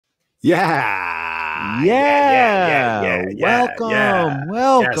Yeah. Welcome.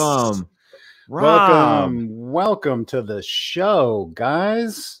 Yes. Rob. Welcome to the show,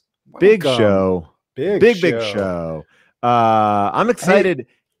 guys. Big Welcome. show. Big show. I'm excited.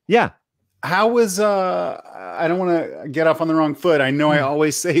 Yeah. How was I don't want to get off on the wrong foot. I know I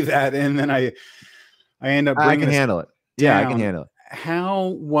always say that, and then I end up bringing I can handle it. Yeah, I can handle it. How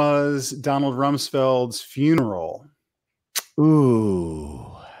was Donald Rumsfeld's funeral? Ooh.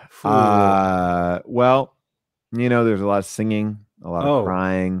 Well, you know, there's a lot of singing, a lot of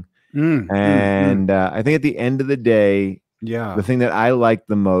crying. I think at the end of the day, the thing that I liked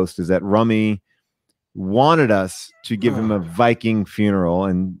the most is that Rummy wanted us to give him a Viking funeral.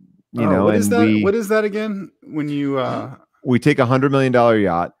 And, you know, what is that again? When you, we take $100 million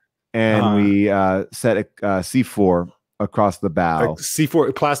yacht and we set a C4 across the bow. Like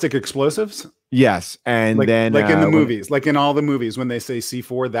C4 plastic explosives? Yes. And then like in the movies, like in all the movies, when they say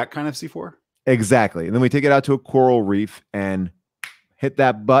C4, that kind of C4? Exactly. And then we take it out to a coral reef and hit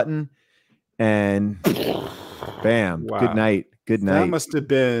that button and bam. Wow. Good night. That must have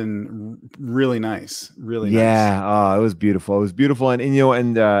been really nice. Really nice. Yeah. Oh, it was beautiful. It was beautiful. And you know,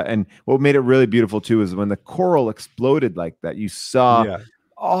 and what made it really beautiful too is when the coral exploded like that, you saw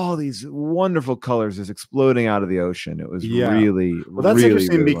all these wonderful colors just exploding out of the ocean. It was really, well, that's really,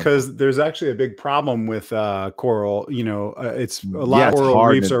 interesting really because wonderful. There's actually a big problem with coral. You know, it's a lot of coral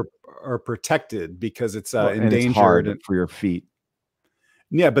reefs are protected because it's endangered. It's hard for your feet.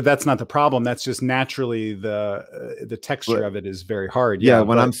 Yeah, but that's not the problem. That's just naturally the texture of it is very hard. Yeah,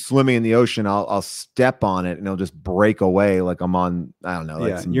 when I'm swimming in the ocean, I'll step on it and it'll just break away like I'm on, I don't know.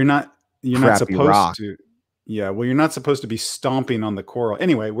 Like you're not supposed to. Yeah, well, you're not supposed to be stomping on the coral.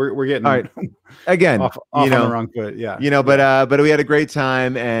 Anyway, we're getting again off on the wrong foot. Yeah, you know, but we had a great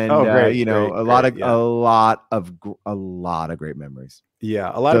time and a lot of great memories.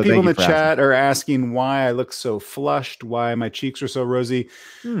 Yeah, a lot of people in the chat are asking why I look so flushed, why my cheeks are so rosy.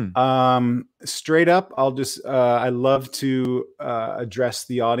 Straight up, I'll just I love to address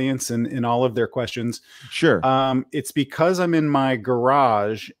the audience and all of their questions. Sure. It's because I'm in my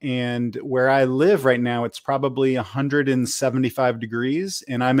garage and where I live right now, it's probably 175 degrees,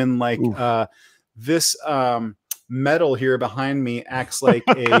 and I'm in like this metal here behind me acts like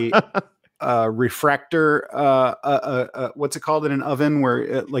a refractor, what's it called in an oven where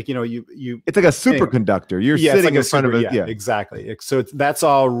it's like a superconductor. You're sitting in front of it. Yeah, exactly. So that's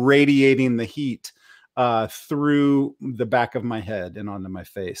all radiating the heat through the back of my head and onto my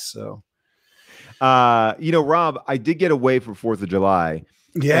face. So, Rob, I did get away for 4th of July.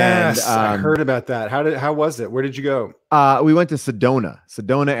 Yes, I heard about that. How was it? Where did you go? We went to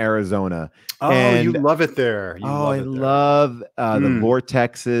Sedona, Arizona. Oh, you love it there. I love the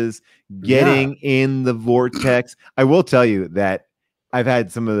vortexes, getting in the vortex. I will tell you that I've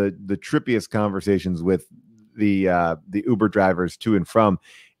had some of the trippiest conversations with the Uber drivers to and from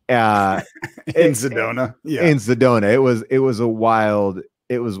in Sedona. Yeah, in Sedona. It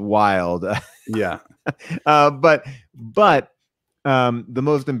was wild. Yeah. But the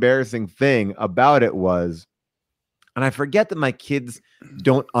most embarrassing thing about it was, and I forget that my kids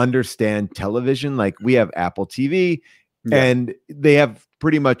don't understand television. Like we have Apple TV and they have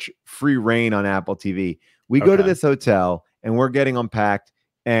pretty much free reign on Apple TV. We go to this hotel and we're getting unpacked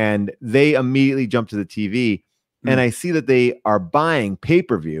and they immediately jump to the TV and I see that they are buying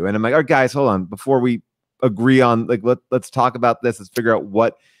pay-per-view. And I'm like, all right, guys, hold on. Before we agree on, like, let's talk about this. Let's figure out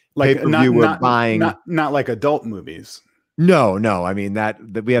what pay-per-view we're buying. Not like adult movies. No. I mean that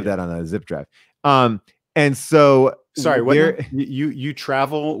we have that on a zip drive. And so sorry, you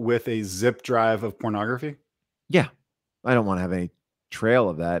travel with a zip drive of pornography? Yeah. I don't want to have any trail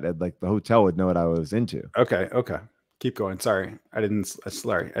of that. Like the hotel would know what I was into. Okay. Keep going. Sorry. I didn't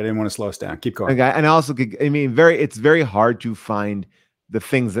want to slow us down. Keep going. Okay. And also, I mean, it's very hard to find the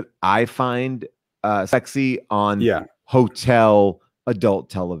things that I find sexy on hotel adult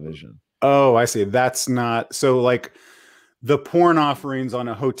television. Oh, I see. That's not so like the porn offerings on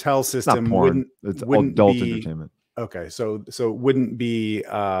a hotel system wouldn't adult be entertainment. Okay, so it wouldn't be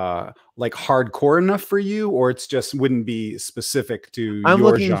like hardcore enough for you, or it's just wouldn't be specific to your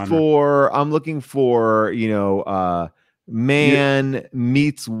genre? I'm looking for man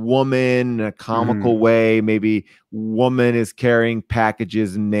meets woman in a comical way. Maybe woman is carrying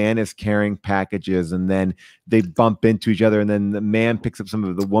packages and man is carrying packages, and then they bump into each other, and then the man picks up some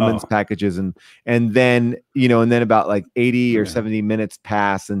of the woman's packages, and then about like 80 or 70 minutes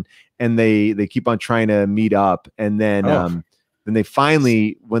pass, and they keep on trying to meet up, and then they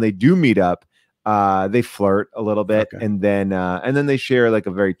finally, when they do meet up, they flirt a little bit, and then they share like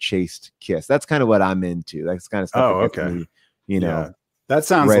a very chaste kiss. That's kind of what I'm into. That's kind of stuff. That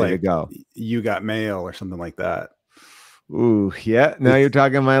sounds ready like to go. You Got Mail or something like that. Ooh, yeah. Now you're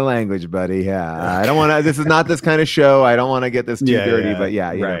talking my language, buddy. Yeah. I don't want to, this is not this kind of show. I don't want to get this too dirty, but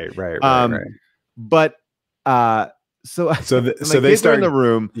yeah. Right. But, so they start in the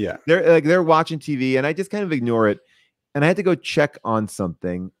room. Yeah. They're watching TV and I just kind of ignore it. And I had to go check on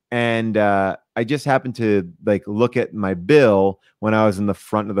something. And, I just happened to like look at my bill when I was in the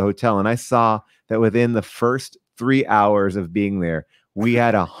front of the hotel. And I saw that within the first 3 hours of being there, we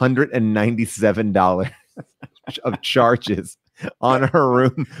had $197 of charges on her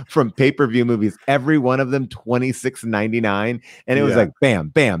room from pay-per-view movies, every one of them $26.99, and it was like bam,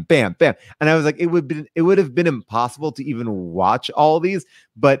 bam, bam, bam. And I was like, it would have been impossible to even watch all these,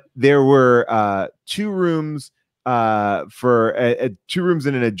 but there were 2 rooms for 2 rooms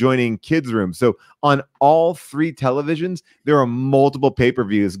in an adjoining kids room. So on all 3 televisions, there are multiple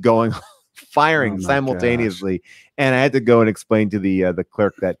pay-per-views going firing simultaneously. And I had to go and explain to the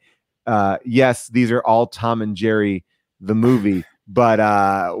clerk that yes, these are all Tom and Jerry the movie,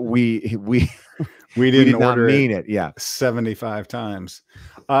 but we did not mean it. Yeah, 75 times.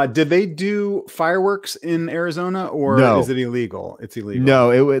 Did they do fireworks in Arizona, or is it illegal? It's illegal.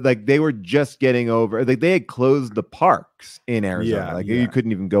 No, it was like they were just getting over. Like they had closed the parks in Arizona. You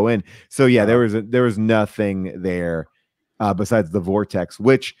couldn't even go in. So yeah, there was nothing there besides the vortex.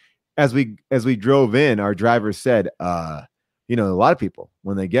 Which, as we drove in, our driver said, a lot of people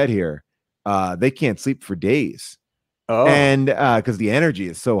when they get here, they can't sleep for days. Oh. And because the energy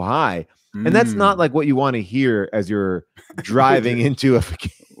is so high. And that's not like what you want to hear as you're driving into a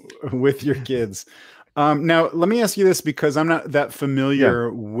with your kids. Now, let me ask you this, because I'm not that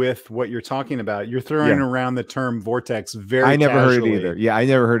familiar with what you're talking about. You're throwing around the term vortex very I never casually. heard it either. Yeah, I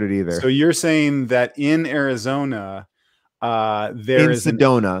never heard it either. So you're saying that in Arizona, there is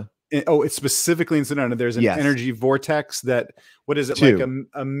Sedona. It's specifically in Sedona. There's an energy vortex that, what is it, like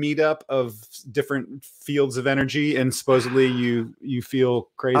a meetup of different fields of energy, and supposedly you feel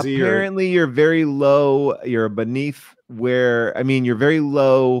crazy. Apparently, you're very low. You're beneath you're very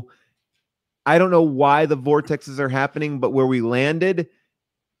low. I don't know why the vortexes are happening, but where we landed,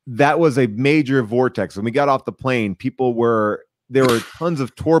 that was a major vortex. When we got off the plane, there were tons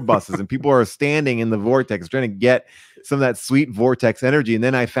of tour buses and people are standing in the vortex trying to get some of that sweet vortex energy. And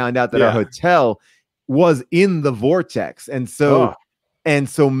then I found out that our hotel was in the vortex. And so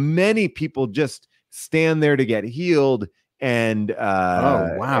many people just stand there to get healed. And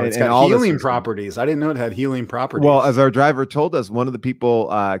it's got healing properties. I didn't know it had healing properties. Well, as our driver told us, one of the people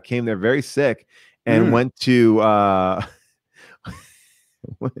came there very sick and went to one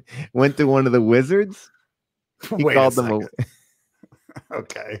of the wizards. He called them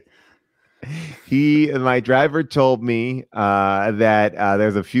okay. My driver told me that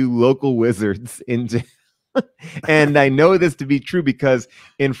there's a few local wizards in and I know this to be true because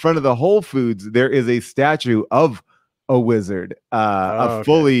in front of the Whole Foods there is a statue of a wizard, a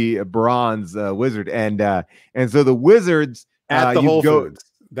fully bronze wizard, and so the wizards at the Whole Foods.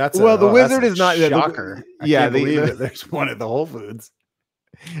 The wizard is not shocker. I can't believe that there's one at the Whole Foods.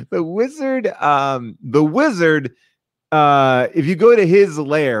 The wizard, if you go to his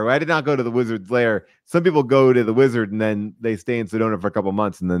lair, I did not go to the wizard's lair. Some people go to the wizard and then they stay in Sedona for a couple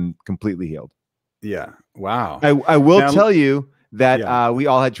months and then completely healed. Yeah. Wow. I will tell you that we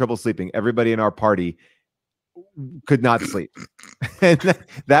all had trouble sleeping. Everybody in our party could not sleep. And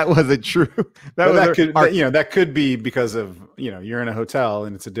that was a true. That could be because of, you're in a hotel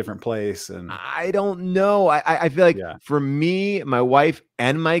and it's a different place. And I don't know. I feel like for me, my wife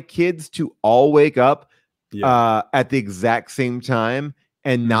and my kids to all wake up at the exact same time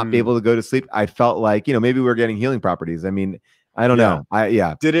and not be able to go to sleep, I felt like, maybe we're getting healing properties. I mean, I don't know.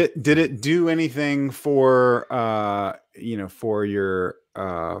 Did it do anything for for your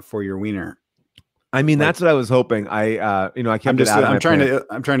wiener? I mean, that's what I was hoping. I kept it out. I'm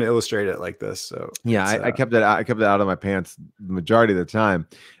trying to illustrate it like this. So I kept it out of my pants the majority of the time,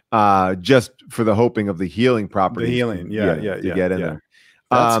 just for the hoping of the healing property. The healing, to get in there.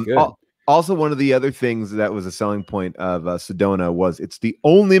 That's good. Also, one of the other things that was a selling point of Sedona was it's the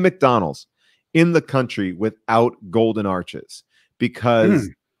only McDonald's in the country without golden arches, because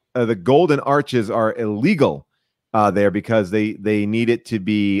the golden arches are illegal there because they need it to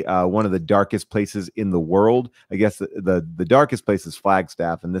be one of the darkest places in the world. I guess the darkest place is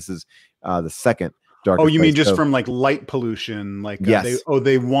Flagstaff, and this is the second darker. Oh, you mean place. just from like light pollution? Like yes.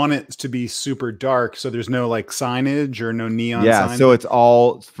 they want it to be super dark, so there's no like signage or no neon signs. So it's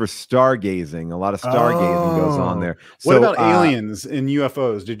all for stargazing. A lot of stargazing goes on there. What So, about aliens and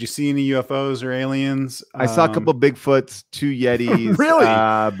UFOs? Did you see any UFOs or aliens? I saw a couple Bigfoots, 2 Yetis. Really?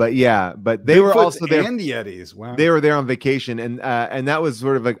 But they were also there. And Yetis. Wow. They were there on vacation, and that was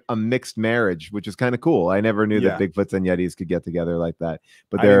sort of like a mixed marriage, which is kind of cool. I never knew that Bigfoots and Yetis could get together like that,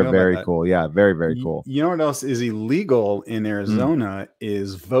 but they're very cool. Yeah, very, very cool. You know what else is illegal in Arizona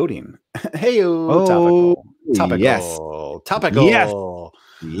is voting. Hey, topical. Yes. Topical.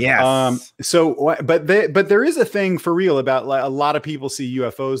 Yes. But there is a thing for real about, like, a lot of people see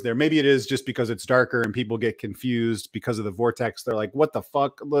UFOs there. Maybe it is just because it's darker and people get confused because of the vortex. They're like, what the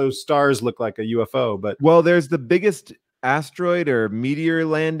fuck? Those stars look like a UFO. But there's the biggest asteroid or meteor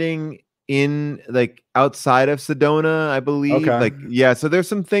landing in like outside of Sedona, I believe. Okay. So there's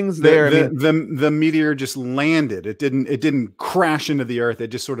some things there. The meteor just landed. It didn't crash into the earth. It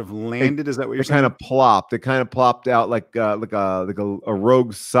just sort of landed. Is that what you're saying? It kind of plopped out like a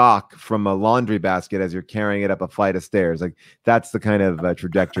rogue sock from a laundry basket as you're carrying it up a flight of stairs. Like that's the kind of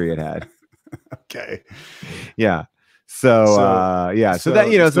trajectory it had. Okay. Yeah. So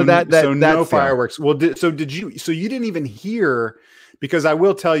no fireworks. Well, so you didn't even hear. Because I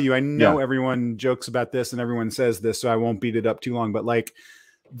will tell you, I know everyone jokes about this and everyone says this, so I won't beat it up too long. But like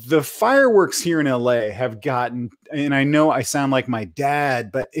the fireworks here in LA have gotten, and I know I sound like my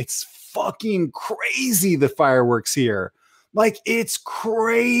dad, but it's fucking crazy. The fireworks here, like it's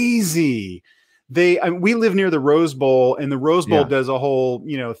crazy. We live near the Rose Bowl, and the Rose Bowl does a whole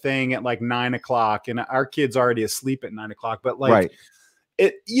thing at like 9 o'clock, and our kid's already asleep at 9 o'clock. But like.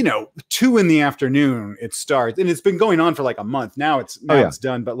 It 2 p.m. it starts, and it's been going on for like a month now. It's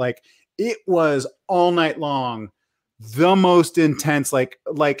done, but like it was all night long, the most intense. Like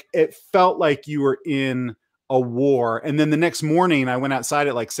it felt like you were in a war. And then the next morning, I went outside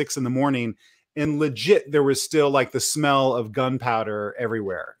at like 6 a.m, and legit there was still like the smell of gunpowder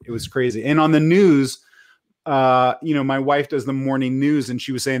everywhere. It was crazy. And on the news, my wife does the morning news, and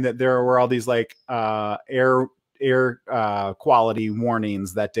she was saying that there were all these like air quality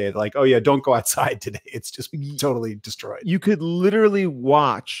warnings that day. Like, oh yeah, don't go outside today. It's just totally destroyed. You could literally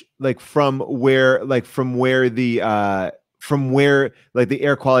watch from where the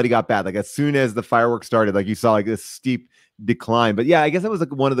air quality got bad. Like as soon as the fireworks started, like you saw like this steep decline. But yeah, I guess that was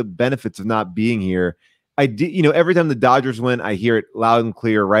like one of the benefits of not being here. I did, every time the Dodgers win, I hear it loud and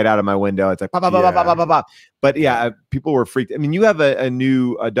clear right out of my window. It's like pop, pop, pop, pop, pop, pop, pop. But yeah, people were freaked. I mean, you have a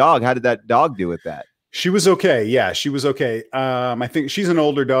new dog. How did that dog do with that? She was okay. Yeah, she was okay. I think she's an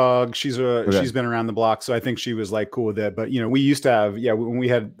older dog. She's been around the block, so I think she was like cool with it. But we used to have when we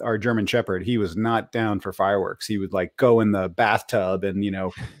had our German Shepherd, he was not down for fireworks. He would like go in the bathtub and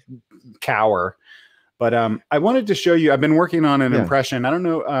cower. But I wanted to show you. I've been working on an impression. I don't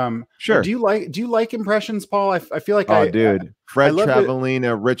know. Sure. Do you like impressions, Paul? I feel like Fred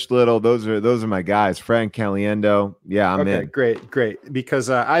Travelina, Rich Little. Those are my guys. Frank Caliendo. Yeah, I'm in. Great. Because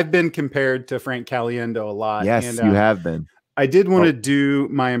I've been compared to Frank Caliendo a lot. Yes, and, you have been. I did want to do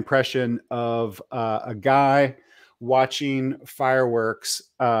my impression of a guy watching fireworks.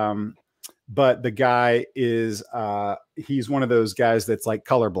 But the guy is he's one of those guys that's like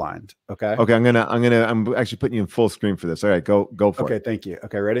colorblind. Okay. I'm actually putting you in full screen for this. All right, go for it. Okay, thank you.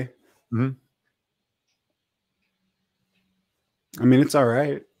 Okay, ready? Mm-hmm. I mean, it's all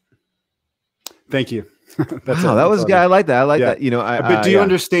right. Thank you. That was good. I like that. I like that. But do you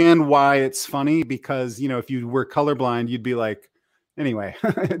understand why it's funny? Because if you were colorblind, you'd be like, anyway,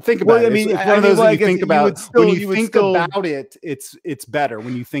 think about it. I mean, it's one of those that you think about. When you think about it, it's better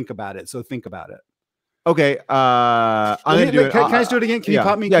when you think about it. So think about it. Okay. I'm gonna do it. Can I just do it again? Can you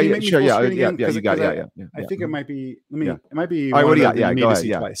pop me? Can you make me full screen again? Yeah, you got it. I think it might be. It might be. All right, what do you got? Yeah, go ahead.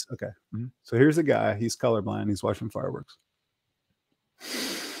 Twice. Okay. Mm-hmm. So here's a guy. He's colorblind. He's watching fireworks.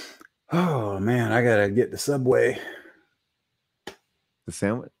 Oh man, I gotta get the Subway. The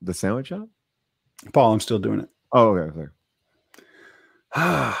sandwich shop? Paul, I'm still doing it. Oh, okay.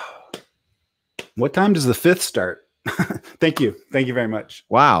 What time does the 5th start? Thank you very much.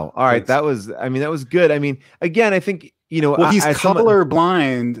 Wow. All right. Thanks. That was good. I mean, again, I think he's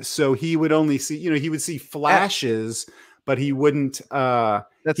colorblind, so he would only see he would see flashes, but he wouldn't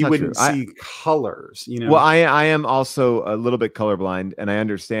see colors. Well, I am also a little bit colorblind, and I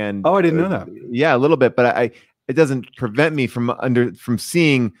understand. Oh, I didn't know that. Yeah, a little bit, but it doesn't prevent me from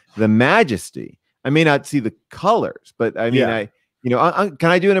seeing the majesty. I may not see the colors, but I mean,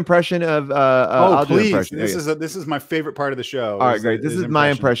 can I do an impression of? Oh, please! This is my favorite part of the show. All right, great. This is my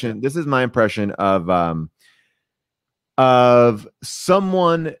impression. This is my impression of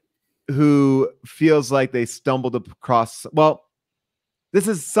someone who feels like they stumbled across. Well, this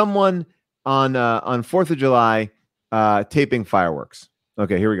is someone on 4th of July taping fireworks.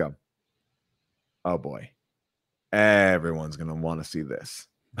 Okay, here we go. Oh boy, everyone's gonna want to see this.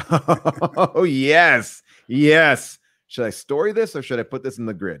 Oh yes, yes. Should I story this or should I put this in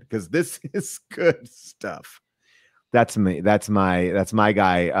the grid? Because this is good stuff. That's me. That's my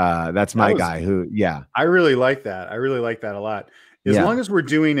guy. That's my guy who, yeah. I really like that. I really like that a lot. As long as we're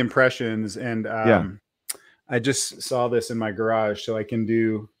doing impressions, and I just saw this in my garage, so I can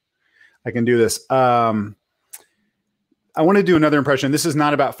do this. I want to do another impression. This is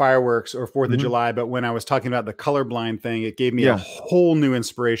not about fireworks or 4th of July, but when I was talking about the colorblind thing, it gave me a whole new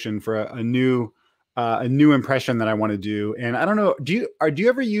inspiration for a new impression that I want to do. And I don't know, do you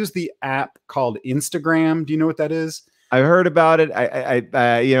ever use the app called Instagram? Do you know what that is? I heard about it.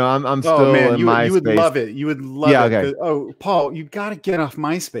 I'm still in MySpace. You would love it. You would love it. Okay. Oh, Paul, you got to get off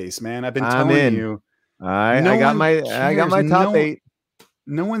MySpace, man. I've been telling you. I got my top 8.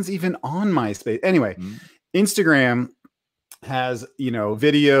 No one's even on MySpace. Anyway, Instagram has,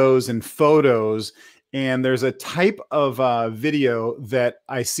 videos and photos, and there's a type of video that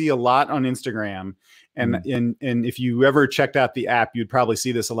I see a lot on Instagram. And if you ever checked out the app, you'd probably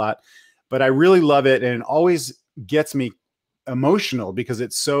see this a lot, but I really love it. And it always gets me emotional because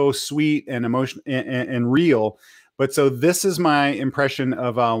it's so sweet and emotional and real. But so this is my impression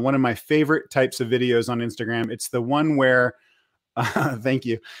of one of my favorite types of videos on Instagram. It's the one where, thank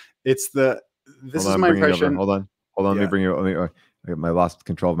you. This is my impression. Hold on. Let me bring you. I lost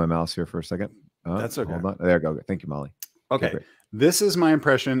control of my mouse here for a second. That's okay. Hold on. There you go. Thank you, Molly. Okay. This is my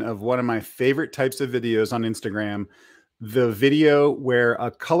impression of one of my favorite types of videos on Instagram. The video where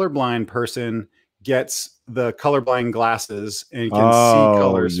a colorblind person gets the colorblind glasses and can see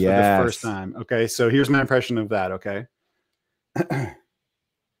colors for the first time. Okay. So here's my impression of that. Okay.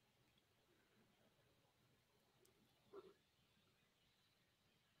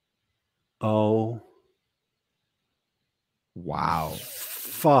 Oh. Wow.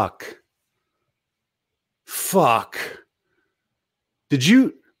 Fuck.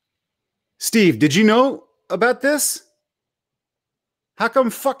 Steve, did you know about this? How come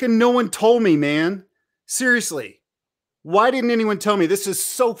fucking no one told me, man? Seriously. Why didn't anyone tell me? This is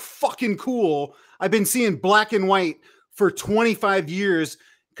so fucking cool. I've been seeing black and white for 25 years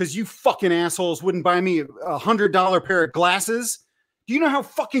because you fucking assholes wouldn't buy me $100 pair of glasses. Do you know how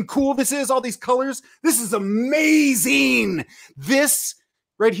fucking cool this is? All these colors. This is amazing. This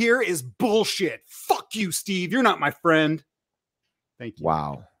right here is bullshit. Fuck you, Steve. You're not my friend. Thank you.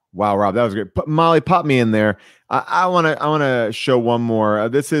 Wow, Rob, that was great. Molly, pop me in there. I want to show one more.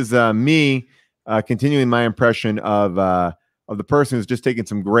 This is me continuing my impression of the person who's just taking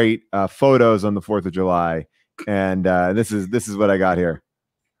some great photos on the 4th of July, and this is what I got here.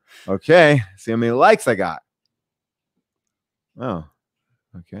 Okay, see how many likes I got. Oh,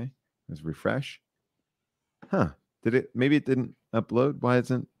 okay. Let's refresh. Huh? Maybe it didn't upload? Why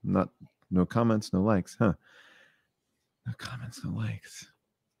isn't no comments, no likes? Huh? No comments, no likes.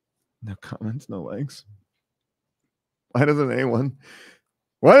 No comments, no likes. Why doesn't anyone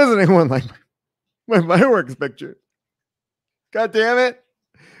like my fireworks picture? God damn it.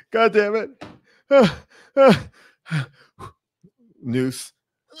 Noose.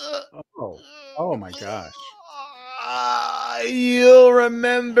 Oh my gosh. You'll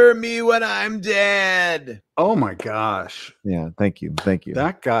remember me when I'm dead. Oh my gosh. Yeah, thank you.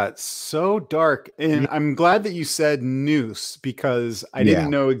 That got so dark. And I'm glad that you said noose because I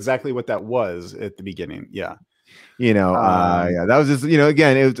didn't know exactly what that was at the beginning. Yeah. That was just,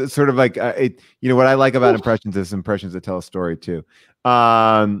 again, it was sort of like, what I like about impressions is impressions that tell a story too.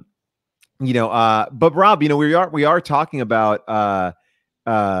 But Rob, we are talking about,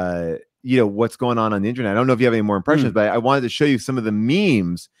 what's going on the internet. I don't know if you have any more impressions, but I wanted to show you some of the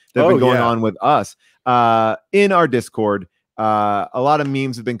memes that have been going on with us in our Discord. A lot of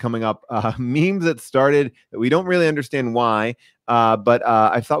memes have been coming up, memes that started that we don't really understand why, but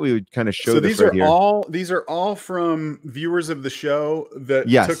I thought we would kind of show this right here. These are all from viewers of the show that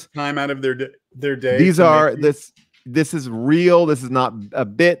took time out of their day. This is real. This is not a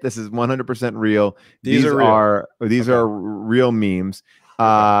bit. This is 100% real. These are real memes.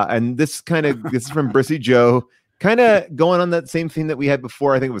 And this is from Brissy Joe, kind of going on that same theme that we had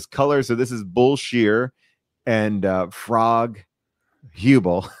before. I think it was color. So this is Bull Scheer and Frog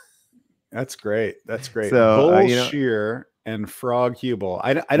Hubel. That's great. So Bull Scheer and Frog Hubel.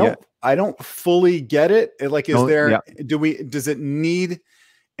 I don't fully get it. Does it need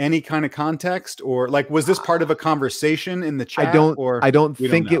any kind of context, or like, was this part of a conversation in the chat? I don't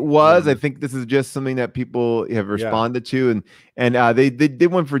think it was. I think this is just something that people have responded to, and they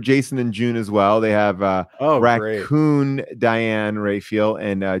did one for Jason and June as well. They have Raccoon, great. Diane Raphael,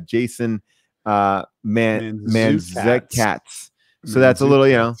 and Jason Manzekats. So that's a little,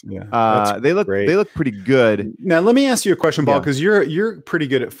 they look pretty good. Now, let me ask you a question, Paul, because you're pretty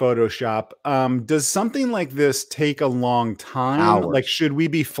good at Photoshop. Does something like this take a long time? Hours. Like, should we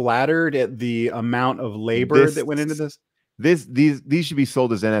be flattered at the amount of labor that went into this? These should be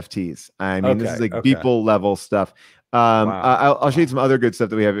sold as NFTs. I mean, this is like Beeple level stuff. I'll show you some other good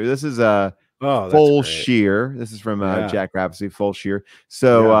stuff that we have here. This is full Scheer. This is from Jack Rapsy, full Scheer.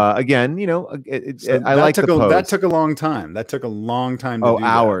 So again, I like the pose. That took a long time. That took a long time. To do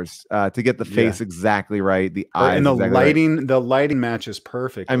hours to get the face exactly right, the eyes, and the exactly lighting. Right. The lighting matches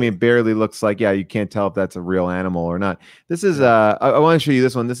perfect. I mean, it barely looks like you can't tell if that's a real animal or not. This is I want to show you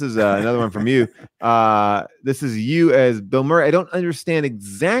this one. This is another one from you. This is you as Bill Murray. I don't understand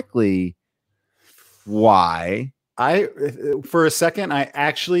exactly why. For a second, I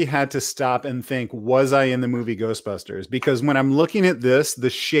actually had to stop and think, was I in the movie Ghostbusters? Because when I'm looking at this, the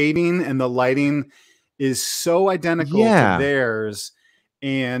shading and the lighting is so identical to theirs,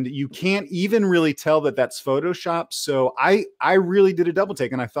 and you can't even really tell that that's Photoshop. So I really did a double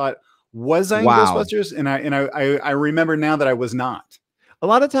take, and I thought, was I in Ghostbusters? And I remember now that I was not. A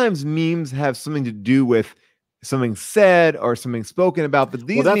lot of times memes have something to do with something said or something spoken about, but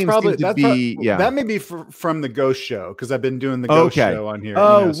these memes seem to be that may be from the Ghost Show, because I've been doing the Ghost Show on here.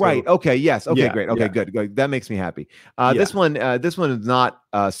 Right. Okay. Yes. Okay. Great. Okay. Good. That makes me happy. This one is not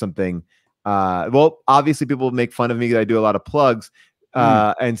something. Well, obviously, people make fun of me that I do a lot of plugs,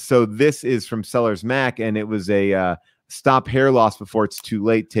 and so this is from Sellers Mac, and it was a stop hair loss before it's too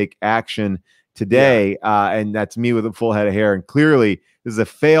late. Take action today, and that's me with a full head of hair, and clearly. This is a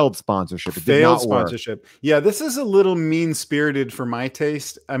failed sponsorship. It did not work. Yeah, this is a little mean-spirited for my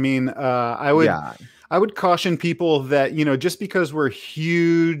taste. I mean, I would caution people that, just because we're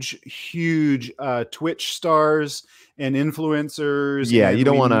huge Twitch stars and influencers. Yeah, you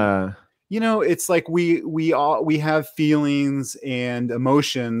don't want to. It's like we have feelings and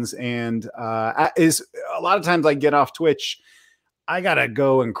emotions, and is a lot of times I get off Twitch. I gotta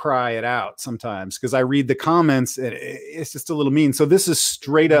go and cry it out sometimes because I read the comments and it's just a little mean. So this is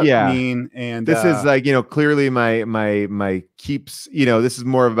straight up mean, and this is like clearly my keeps. This is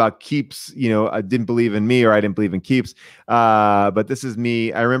more about keeps. I didn't believe in me, or I didn't believe in keeps. But this is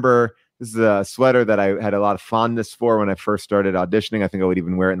me. I remember this is a sweater that I had a lot of fondness for when I first started auditioning. I think I would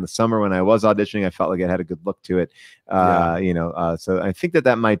even wear it in the summer when I was auditioning. I felt like it had a good look to it. So I think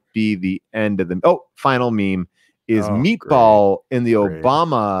that might be the end of the final meme. Is Meatball in the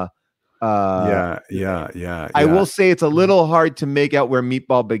Obama? I will say it's a little hard to make out where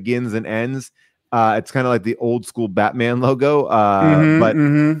Meatball begins and ends. It's kind of like the old school Batman logo,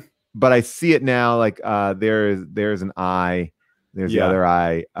 but I see it now. Like there's an eye, there's the other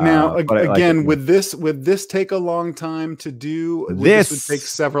eye. Now again, would this take a long time to do? This would take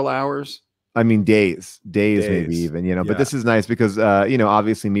several hours. I mean, days maybe even. But this is nice because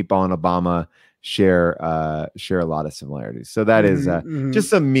obviously Meatball and Obama share a lot of similarities. So that is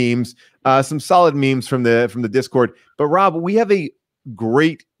just some memes, some solid memes from the Discord. But Rob, we have a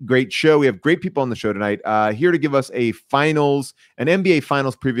great show. We have great people on the show tonight. Here to give us an NBA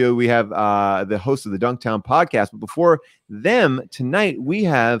Finals preview, we have the host of the Dunktown Podcast. But before them tonight, we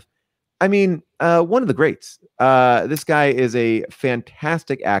have, one of the greats. This guy is a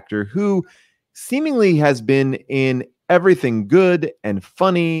fantastic actor who seemingly has been in everything good and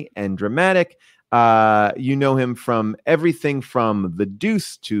funny and dramatic. You know him from everything from The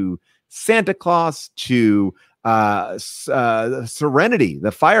Deuce to Santa Claus to Serenity,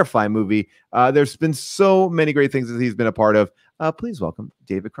 the Firefly movie. There's been so many great things that he's been a part of. Please welcome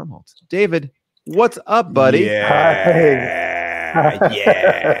David Krumholtz. David, what's up, buddy? Yeah.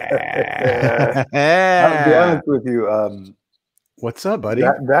 I'll be honest with you. What's up, buddy?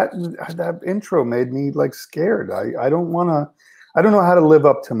 That intro made me scared. I don't know how to live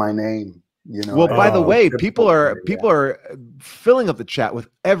up to my name. Well, by the way, people are filling up the chat with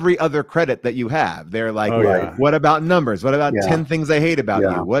every other credit that you have. They're like, what about numbers? What about 10 things I hate about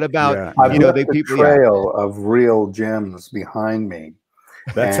you? What about trail of real gems behind me?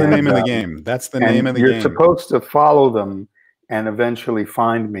 That's the name of the game. That's the name of the game. You're supposed to follow them and eventually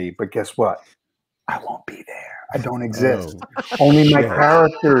find me, but guess what? I won't be there. I don't exist. Only my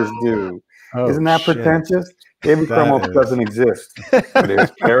characters do. Isn't that pretentious? David Krumholtz doesn't exist, but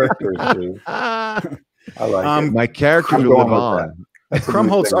his characters do. I like it. My character will live on.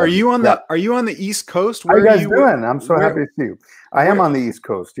 Krumholtz, are you on the East Coast? How are you guys doing? I'm so happy to see you. I am on the East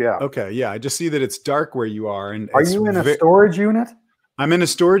Coast. Yeah. Okay. Yeah. I just see that it's dark where you are. And are you in a storage unit? I'm in a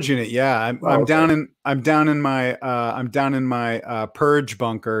storage unit. Yeah. I'm down in my purge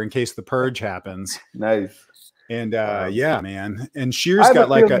bunker in case the purge happens. Nice. And yeah, man. And Scheer's got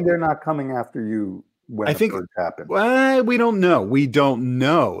like they're not coming after you when the purge happens. Well, we don't know.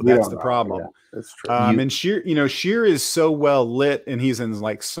 That's the problem. Yeah, that's true. And Scheer is so well lit, and he's in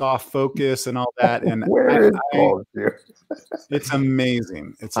like soft focus and all that. And it's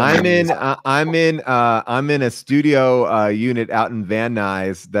amazing. I'm in a studio unit out in Van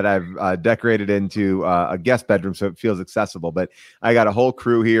Nuys that I've decorated into a guest bedroom, so it feels accessible. But I got a whole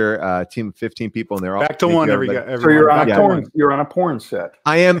crew here, a team of 15 people, and they're all back to one. So you're on a porn set.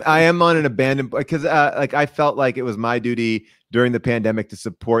 I am on an abandoned because like I felt like it was my duty during the pandemic to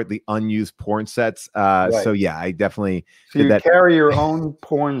support the unused porn sets. So yeah, I definitely did that. Carry your own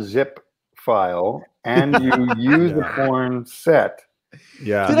porn zip file and you use the porn set.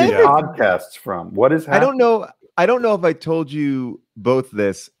 Yeah. Podcasts from what is happening? I don't know if I told you both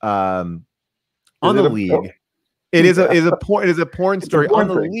this on the League. It is a porn story on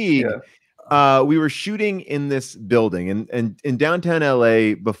the League. Yeah. We were shooting in this building and in downtown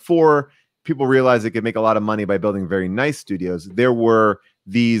LA before people realized they could make a lot of money by building very nice studios. There were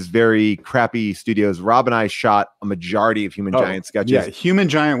these very crappy studios. Rob and I shot a majority of Human Giant sketches. Yeah, Human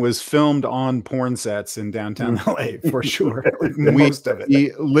Giant was filmed on porn sets in downtown LA for sure. Most of it.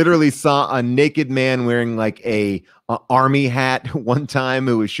 We literally saw a naked man wearing like a army hat one time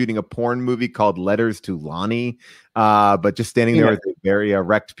who was shooting a porn movie called Letters to Lonnie, but just standing there with a very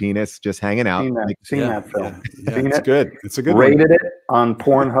erect penis, just hanging out. Seen that film. It's good. It's a good Rated one. It on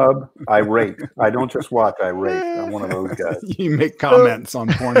Pornhub. I rate. I don't just watch. I rate. I'm one of those guys. You make comments on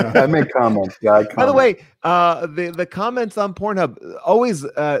Pornhub. I make comments. By the way, the comments on Pornhub always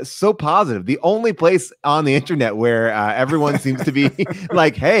so positive. The only place on the internet where everyone seems to be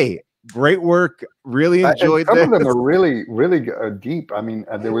like, "Hey, great work. Really enjoyed this." Some of them are really, really deep. I mean,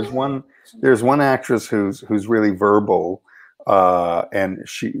 there's one actress who's really verbal, and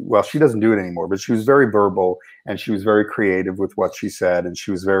she doesn't do it anymore, but she was very verbal and she was very creative with what she said, and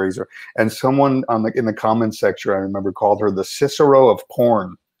she was and someone in the comments section I remember called her the Cicero of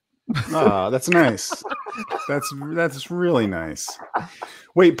porn. Oh, that's nice. That's really nice.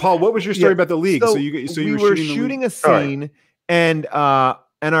 Wait, Paul, what was your story about the League? So you were shooting a scene, and our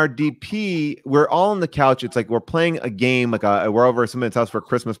DP, we're all on the couch. It's like we're playing a game, like we're over at someone's house for a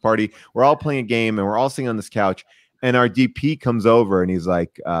Christmas party. We're all playing a game, and we're all sitting on this couch. And our DP comes over, and he's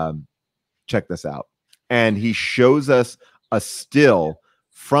like, "Check this out." And he shows us a still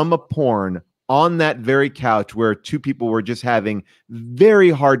from a porn on that very couch where two people were just having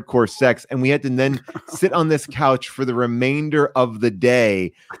very hardcore sex, and we had to then sit on this couch for the remainder of the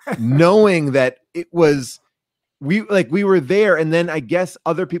day, knowing that it was. We were there, and then I guess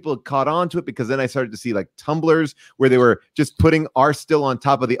other people had caught on to it, because then I started to see like Tumblrs where they were just putting our still on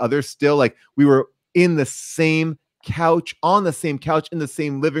top of the other still. Like we were in the same couch, on the same couch, in the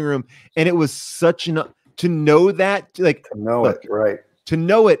same living room, and it was such an to know that, like to know it, right? To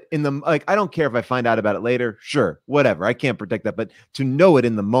know it in the I don't care if I find out about it later. Sure, whatever. I can't protect that, but to know it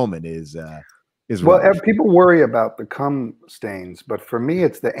in the moment is well, people worry about the cum stains, but for me,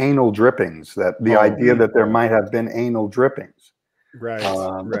 it's the anal drippings. That the idea that there might have been anal drippings, right?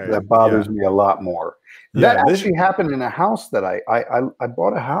 That bothers me a lot more. Yeah, that actually happened in a house that I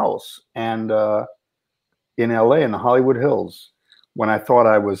bought a house and in LA in the Hollywood Hills when I thought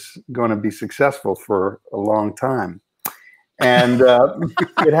I was going to be successful for a long time, and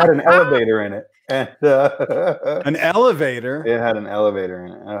it had an elevator in it. And an elevator. It had an elevator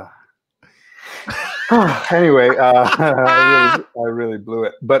in it. Anyway, I really blew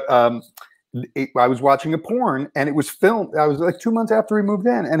it. But I was watching a porn, and it was filmed. I was like 2 months after we moved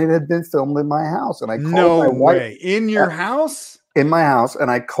in, and it had been filmed in my house. And I called my wife in your house. In my house,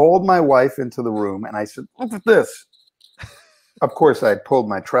 and I called my wife into the room, and I said, "Look at this." Of course, I pulled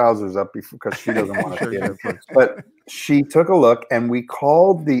my trousers up because she doesn't want to see it. But she took a look, and we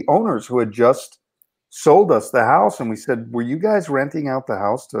called the owners who had just sold us the house, and we said, "Were you guys renting out the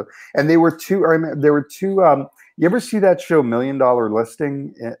house to?" And there were two. You ever see that show $1 Million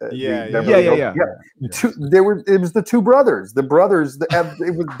Listing? Yeah. It was the two brothers. The brothers.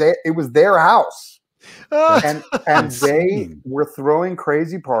 It was their house. And they were throwing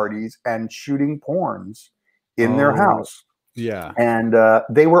crazy parties and shooting porns in their house. Yeah. And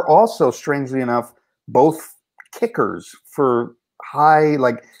they were also, strangely enough, both kickers for high,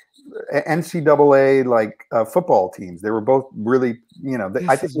 like NCAA like football teams. They were both really, you know.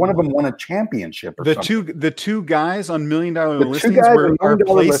 I think one of them won a championship. Or something. The two guys on $1 Million Listings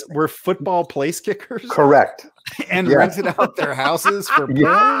were football place kickers. Correct. And rented out their houses for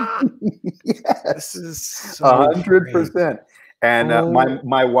porn. Yes, this is so 100%. And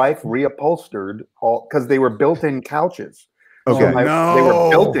my wife reupholstered all because they were built-in couches. Okay, they were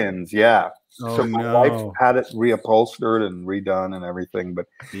built-ins. Yeah. Oh, so my wife had it reupholstered and redone and everything, but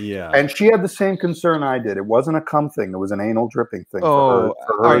and she had the same concern I did. It wasn't a cum thing; it was an anal dripping thing for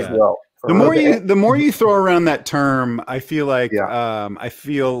her as well. The more you throw around that term, I feel like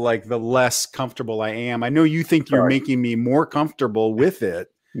the less comfortable I am. I know you think you're making me more comfortable with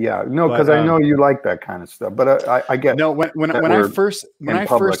it. Yeah, no, because I know you like that kind of stuff. But I get when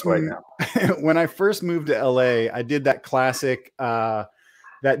I first moved to LA, I did that classic.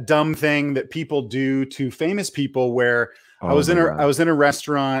 That dumb thing that people do to famous people where I was in a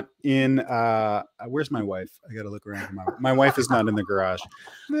restaurant in where's my wife? I got to look around. My wife is not in the garage.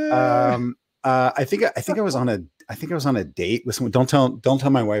 I think I was on a date with someone. Don't tell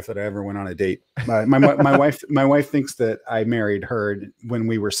my wife that I ever went on a date. My wife thinks that I married her when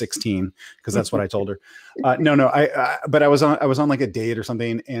we were 16 because that's what I told her. But I was on like a date or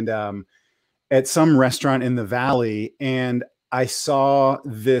something and at some restaurant in the Valley, and I saw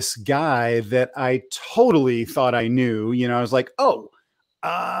this guy that I totally thought I knew. You know, I was like,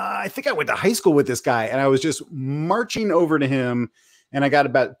 I think I went to high school with this guy. And I was just marching over to him and I got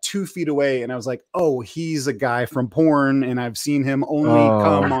about 2 feet away and I was like, oh, he's a guy from porn. And I've seen him only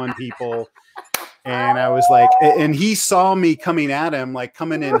come on people. And I was like, and he saw me coming at him, like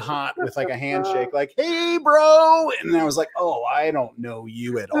coming in hot with like a handshake, like, hey, bro. And I was like, oh, I don't know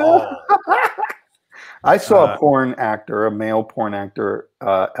you at all. I saw a male porn actor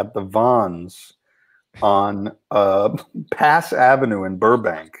at the Vons on Pass Avenue in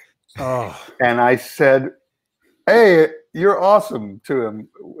Burbank. And I said, hey, you're awesome to him.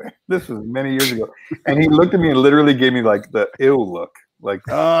 This was many years ago. And he looked at me and literally gave me like the ill look. Like,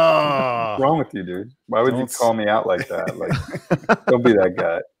 what's wrong with you, dude? Why would you call me out like that? Like, don't be that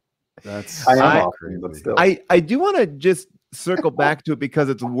guy. I am awesome, but still. I do want to just circle back to it because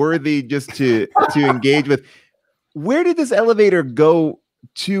it's worthy just to engage with. Where did this elevator go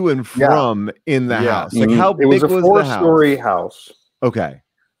to and from in the house? Like how big was the house? It was a 4-story house. Okay.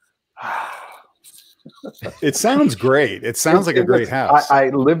 It sounds great. It sounds like a great house. I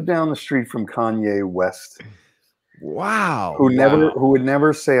lived down the street from Kanye West. Wow. Who would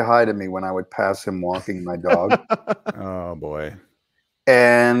never say hi to me when I would pass him walking my dog. Oh boy.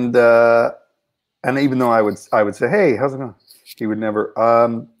 And even though I would say, hey, how's it going? He would never.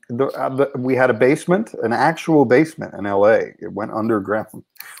 We had a basement, an actual basement in LA. It went underground,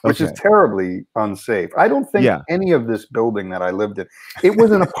 which is terribly unsafe. I don't think any of this building that I lived in, it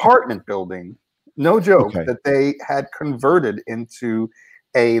was an apartment building, no joke, that they had converted into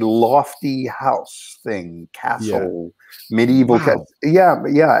a lofty house thing, castle, medieval. Wow.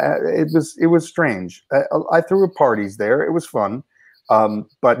 It was strange. I threw parties there. It was fun.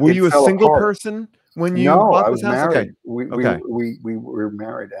 But were you a single person when you bought this house? Married. We were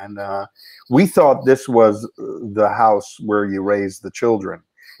married, and we thought this was the house where you raise the children,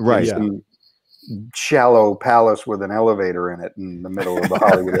 right? Some shallow palace with an elevator in it in the middle of the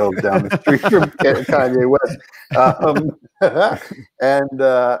Hollywood Hills down the street from Kanye West, and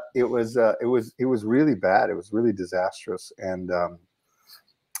it was really bad. It was really disastrous, and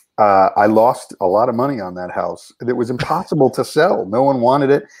I lost a lot of money on that house. It was impossible to sell. No one wanted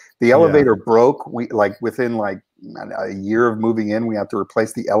it. The elevator broke. Within a year of moving in, we had to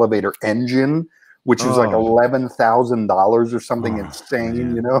replace the elevator engine, which was like $11,000 or something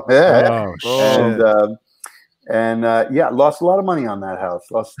insane, you know. Lost a lot of money on that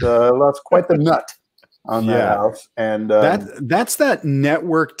house. Lost quite the nut on that house. And that's that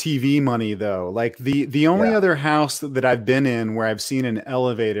network TV money though. Like the only other house that I've been in where I've seen an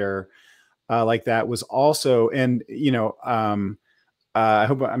elevator like that was also, and you know, I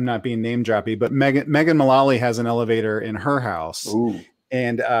hope I'm not being name droppy, but Megan Mullally has an elevator in her house. Ooh.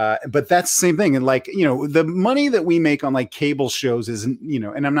 And but that's the same thing. And like, you know, the money that we make on like cable shows is, you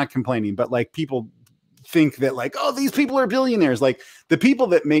know, and I'm not complaining, but like people think that like, oh, these people are billionaires. Like the people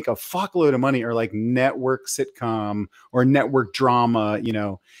that make a fuckload of money are like network sitcom or network drama, you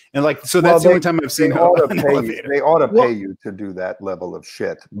know, and like, so that's the only time I've seen they ought to pay you to do that level of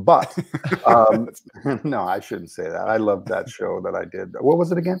shit. But no, I shouldn't say that. I loved that show that I did. What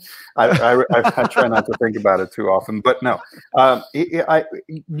was it again? I try not to think about it too often, but no,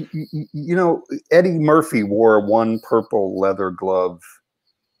 you know, Eddie Murphy wore one purple leather glove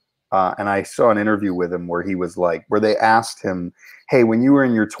and I saw an interview with him where he was like, where they asked him, hey, when you were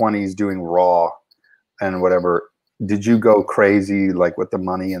in your 20s doing Raw and whatever, did you go crazy like with the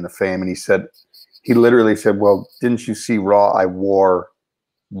money and the fame? And he literally said, well, didn't you see Raw? I wore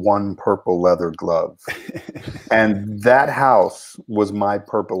one purple leather glove. And that house was my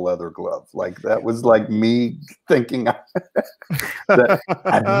purple leather glove. Like, that was like me thinking that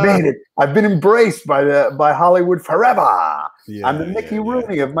I've made it. I've been embraced by Hollywood forever. Yeah, I'm the Mickey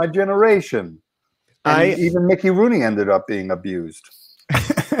Rooney of my generation. And even Mickey Rooney ended up being abused.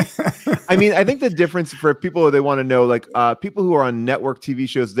 I mean, I think the difference for people, they want to know, like people who are on network TV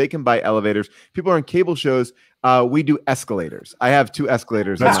shows, they can buy elevators. People are on cable shows. We do escalators. I have 2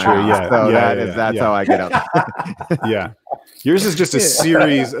 escalators. That's true. House, yeah. So that's how I get up. Yeah. Yours is just a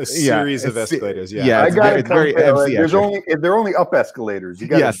series of escalators. Yeah. Yeah. It's very MC. They're only up escalators. You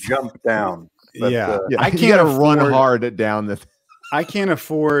got to jump down. But, I can't run hard down the. I can't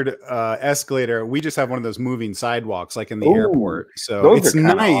afford escalator. We just have one of those moving sidewalks, like in the airport. So it's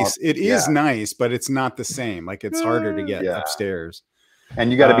nice. It is nice, but it's not the same. Like, it's harder to get upstairs. And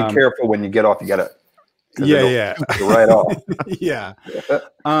you got to be careful when you get off. You got to. Right off. Yeah.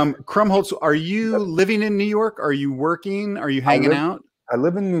 Krumholtz, are you living in New York? Are you working? Are you hanging out? I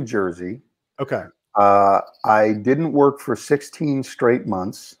live in New Jersey. Okay. I didn't work for 16 straight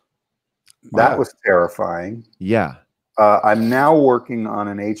months. Wow. That was terrifying. Yeah. I'm now working on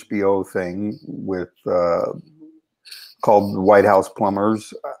an HBO thing with called White House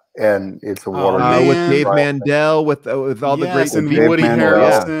Plumbers, and it's a water with Dave Mandel, with all the great and Woody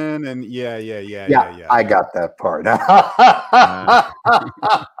Harrelson, and yeah. I got that part.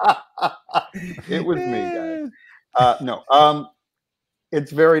 It was me, guys. No,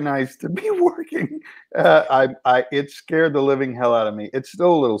 it's very nice to be working. It scared the living hell out of me. It's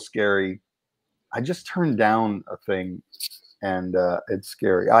still a little scary. I just turned down a thing, and it's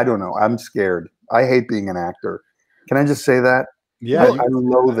scary. I don't know. I'm scared. I hate being an actor. Can I just say that? Yeah. I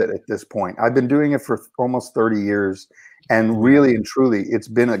loathe it at this point. I've been doing it for almost 30 years, and really and truly, it's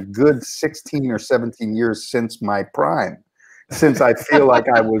been a good 16 or 17 years since my prime, since I feel like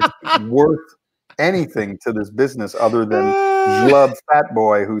I was worth anything to this business other than Zlub Fat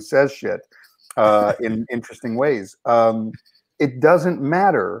Boy who says shit in interesting ways. It doesn't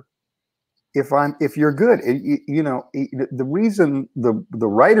matter if you're good. The reason the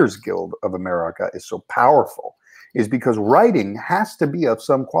Writers Guild of America is so powerful is because writing has to be of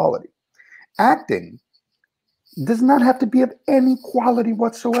some quality. Acting does not have to be of any quality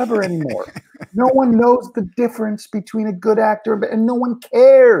whatsoever anymore. No one knows the difference between a good actor, and no one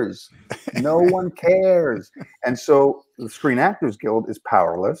cares. No one cares. And so the Screen Actors Guild is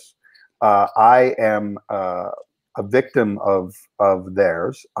powerless. I am a victim of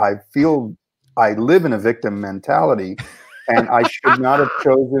theirs. I feel I live in a victim mentality, and I should not have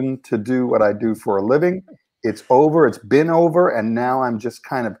chosen to do what I do for a living. It's over. It's been over. And now I'm just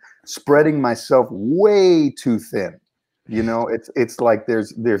kind of spreading myself way too thin. It's like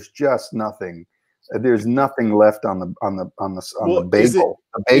there's just nothing. There's nothing left on the bagel.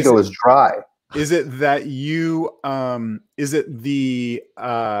 The bagel is dry. Is it that you is it the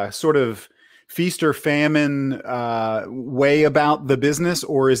sort of feast or famine way about the business,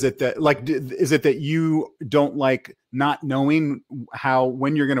 or is it that you don't like not knowing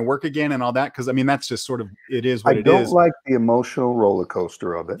when you're going to work again and all that? Because I mean, that's just sort of, it is what it is. I don't like the emotional roller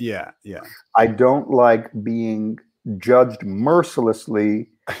coaster of it. Yeah. I don't like being judged mercilessly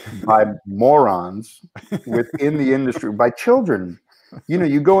by morons within the industry, by children.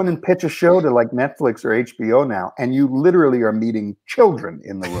 You go in and pitch a show to like Netflix or HBO now, and you literally are meeting children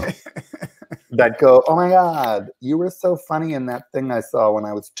in the room that go, "Oh my God, you were so funny in that thing I saw when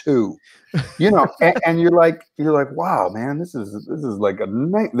I was 2." And you're like, "Wow, man, this is like a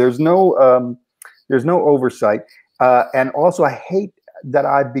night." There's no oversight, and also I hate that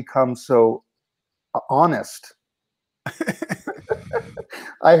I've become so honest.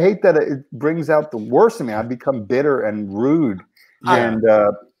 I hate that it brings out the worst in me. I've become bitter and rude. Yeah.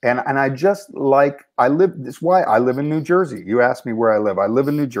 And I just like, this is why I live in New Jersey. You asked me where I live. I live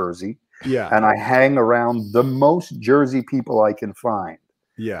in New Jersey. Yeah. And I hang around the most Jersey people I can find.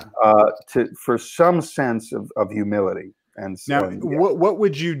 Yeah. For some sense of humility. And so, now, what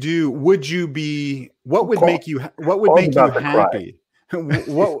would you do? What would make you happy? What would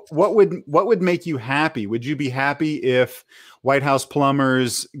make you happy? Would you be happy if White House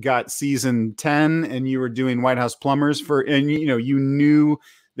Plumbers got season 10 and you were doing White House Plumbers and you knew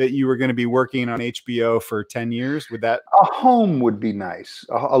that you were going to be working on HBO for 10 years? Would that? A home would be nice.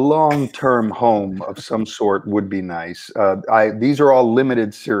 A long-term home of some sort would be nice. These are all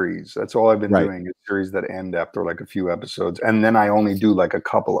limited series. That's all I've been doing, is series that end after like a few episodes. And then I only do like a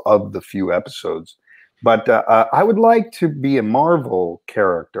couple of the few episodes. But I would like to be a Marvel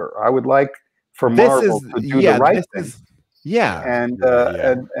character. I would like for Marvel to do the right thing.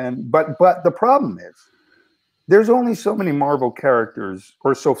 But the problem is, there's only so many Marvel characters,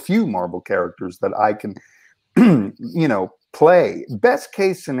 or so few Marvel characters that I can, play. Best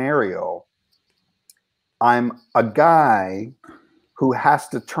case scenario, I'm a guy who has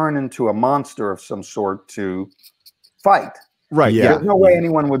to turn into a monster of some sort to fight. Right. Yeah. There's no way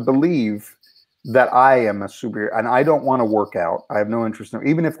anyone would believe that I am a superhero, and I don't want to work out. I have no interest in,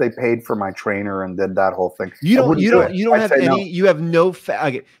 even if they paid for my trainer and did that whole thing. You don't have any. No. You have no.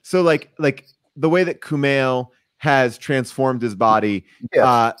 Okay. So like the way that Kumail has transformed his body,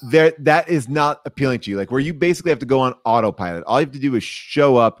 that is not appealing to you. Like where you basically have to go on autopilot. All you have to do is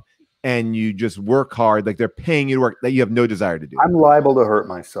show up and you just work hard. Like they're paying you to work that you have no desire to do. I'm liable to hurt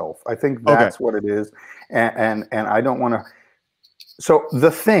myself. I think that's what it is, and I don't want to. So the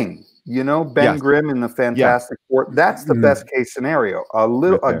Thing. Ben Grimm in the Fantastic Four. That's the best case scenario.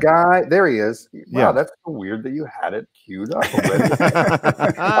 A guy. There he is. Wow, that's so weird that you had it queued up already.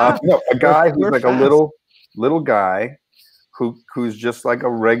 A guy who's like a little guy who's just like a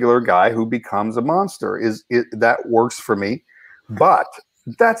regular guy who becomes a monster. That works for me, but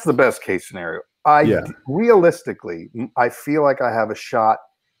that's the best case scenario. Realistically, I feel like I have a shot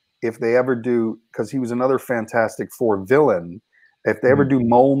if they ever do, because he was another Fantastic Four villain. If they ever do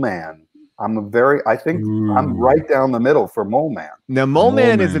Mole Man, I think I'm right down the middle for Mole Man. Now, Mole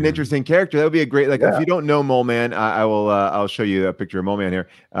Man is an interesting character. That would be a great, if you don't know Mole Man, I'll show you a picture of Mole Man here.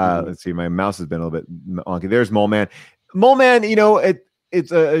 Let's see, my mouse has been a little bit wonky. There's Mole Man. Mole Man,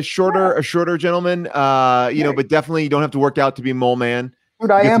 it's a shorter gentleman, but definitely you don't have to work out to be Mole Man.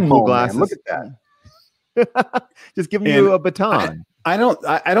 Dude, I am Mole Man. Look at that. Just giving you a baton. I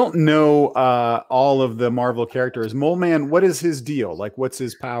don't know all of the Marvel characters. Mole Man, what is his deal? Like, what's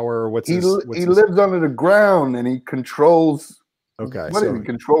his power? He lives under the ground and he controls. Okay, what does he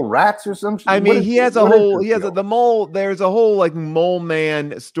control? Rats or something? I mean, there's a whole like Mole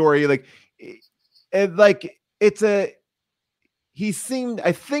Man story. I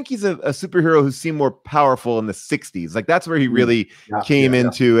think he's a superhero who seemed more powerful in the 60s. Like that's where he really came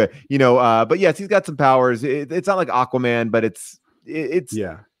into it, but yes, he's got some powers. It's not like Aquaman, but it's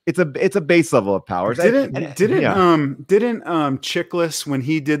a base level of powers. Didn't Chickless, when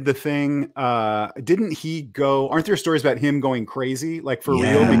he did the Thing, didn't he go? Aren't there stories about him going crazy, like for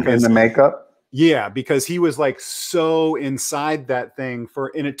real? Because in the makeup. Yeah, because he was like so inside that thing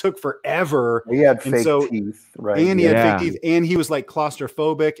and it took forever. He had fake teeth, right? And he had fake teeth, and he was like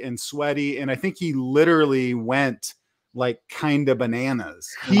claustrophobic and sweaty, and I think he literally went like kind of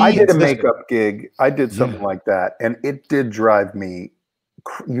bananas. I did a makeup gig. I did something like that, and it did drive me.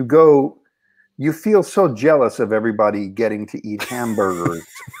 You feel so jealous of everybody getting to eat hamburgers.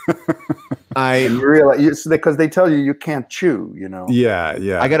 You realize because they tell you can't chew.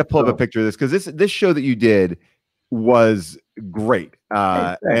 Yeah. I got to pull up a picture of this because this show that you did was great.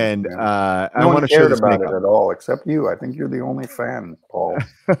 I want to share this about it at all, except you. I think you're the only fan, Paul.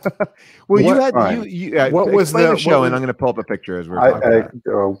 Well, what was the show? And I'm going to pull up a picture as we're talking.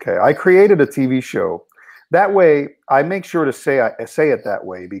 Okay, I created a TV show. That way, I make sure to say it that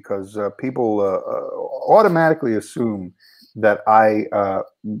way because people automatically assume that I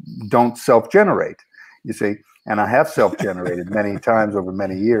don't self-generate. You see, and I have self-generated many times over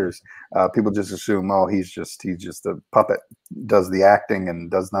many years. People just assume, he's just a puppet, does the acting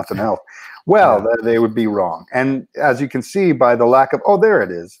and does nothing else. Well, they would be wrong. And as you can see by the lack of, there it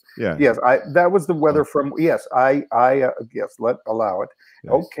is. Yeah. Yes, that was the weather from. Yes, allow it.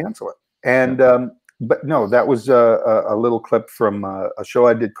 Nice. Cancel it. And but no, that was a little clip from a show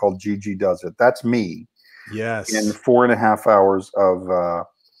I did called Gigi Does It. That's me. Yes. In 4.5 hours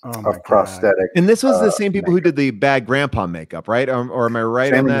of prosthetic. And this was the same people who did the Bad Grandpa makeup, right? Or am I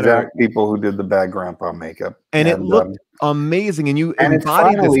right on that? Exact people who did the Bad Grandpa makeup. And it looked amazing. And you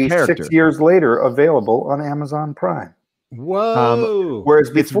embodied this character. 6 years later, available on Amazon Prime. Whoa.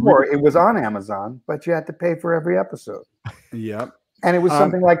 Whereas before it was on Amazon, but you had to pay for every episode. Yep. And it was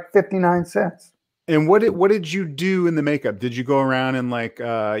something like 59 cents. And what did you do in the makeup? Did you go around and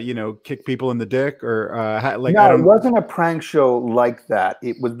kick people in the dick or No, it wasn't a prank show like that.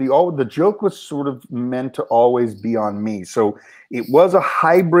 It would be the joke was sort of meant to always be on me. So it was a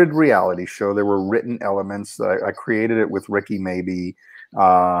hybrid reality show. There were written elements. I created it with Ricky Maybe,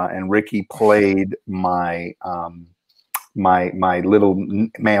 and Ricky played my my little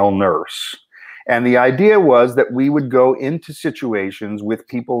male nurse. And the idea was that we would go into situations with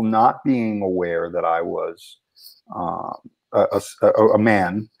people not being aware that I was a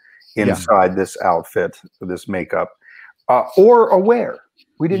man inside this outfit, this makeup, or aware.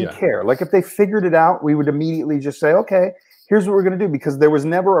 We didn't care. Like if they figured it out, we would immediately just say, okay, here's what we're going to do. Because there was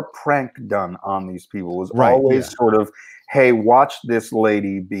never a prank done on these people. It was always sort of, hey, watch this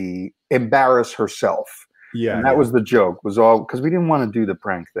lady embarrass herself. Yeah. And that was the joke, was all because we didn't want to do the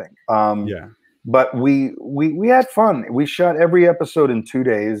prank thing. But we had fun. We shot every episode in 2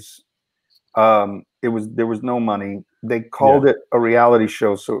 days. There was no money. They called it a reality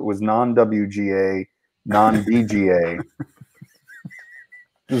show, so it was non-WGA, non-DGA.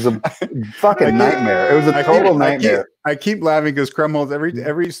 It was a fucking nightmare. It was a total nightmare. I keep laughing because Krumholtz,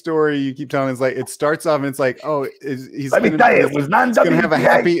 every story you keep telling is like, it starts off and it's like, oh, he's Let me tell you, it was non-WGA. Gonna have a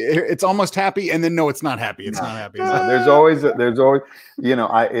happy. It's almost happy, and then no, it's not happy. It's not happy. There's always, you know,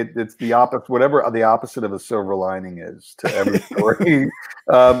 it's the opposite. Whatever the opposite of a silver lining is to every story.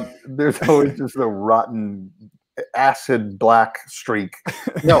 There's always just a rotten acid black streak.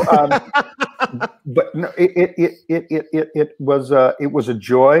 No, but no, it was a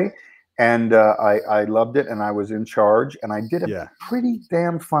joy, and I loved it, and I was in charge, and I did a pretty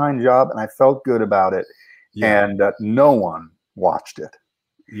damn fine job, and I felt good about it, and no one watched it.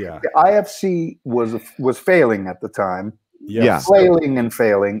 The IFC was failing at the time, flailing and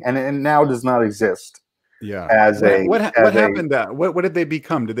failing, and now does not exist. What happened? What did they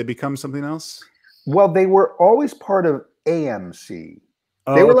become? Did they become something else? Well, they were always part of AMC.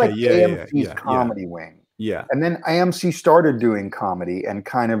 They were like AMC's comedy wing. Yeah. And then AMC started doing comedy and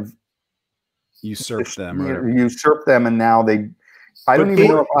kind of usurped them. And now I don't even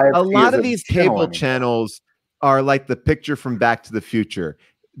know if IFC a lot of these cable channels are like the picture from Back to the Future.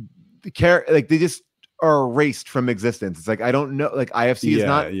 Like they just are erased from existence. It's like I don't know. Like IFC is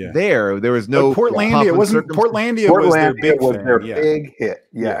not there. There was no Portlandia. It wasn't Portlandia. Was their big hit.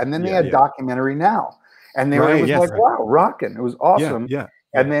 And then they had Documentary Now, and they were like, wow, rocking. It was awesome.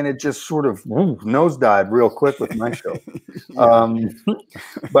 And then it just sort of nosedived real quick with my show.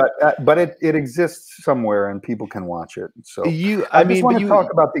 But it exists somewhere, and people can watch it. So I just want to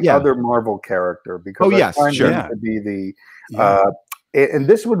talk about the other Marvel character because I find him to be the. And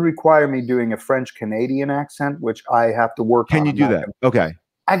this would require me doing a French Canadian accent, which I have to work on. Can you do that? Okay.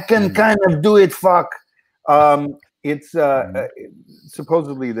 I can kind of do it. Fuck. It's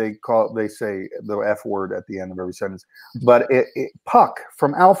supposedly they say the F word at the end of every sentence, but Puck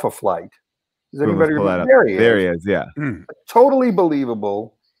from Alpha Flight. Does anybody remember? There he is. Yeah. Totally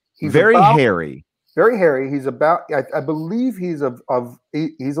believable. He's very hairy. Very hairy. He's about. I believe he's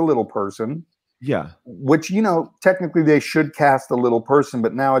he's a little person. Yeah. Which, you know, technically they should cast a little person,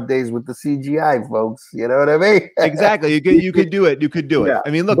 but nowadays with the CGI, folks, you know what I mean? Exactly. You could do it. You could do it. I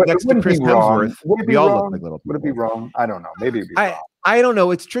mean, look, next to Chris Hemsworth, we all look like little people. Would it be wrong? I don't know. Maybe it'd be wrong. I don't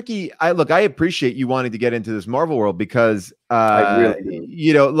know. It's tricky. I appreciate you wanting to get into this Marvel world because I really do.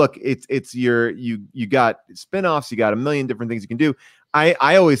 You know, look, it's you got spinoffs, you got a million different things you can do. I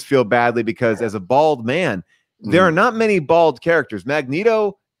always feel badly because as a bald man, there are not many bald characters.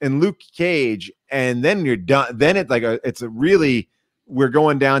 Magneto and Luke Cage, and then you're done. Then it's like we're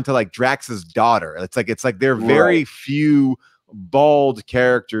going down to like Drax's daughter. It's like there are very few bald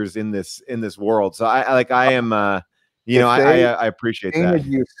characters in this world. So I am I appreciate that.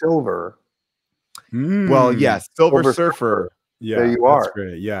 You Silver. Well, yes, Silver Surfer. Yeah, there you are. That's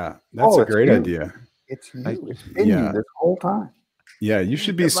great. Yeah, that's a great idea. It's been you this whole time. Yeah, you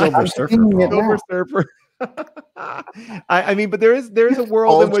should be Silver Surfer. Silver Surfer. I mean, but there is a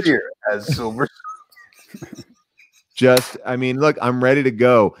world in which as Silver. Look, I'm ready to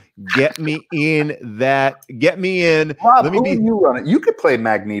go. Get me in that. Get me in. Rob, you run it. You could play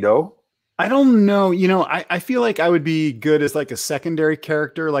Magneto. I don't know. You know, I feel like I would be good as like a secondary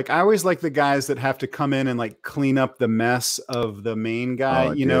character. Like I always like the guys that have to come in and like clean up the mess of the main guy.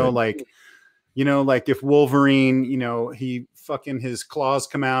 Like if Wolverine, he fucking his claws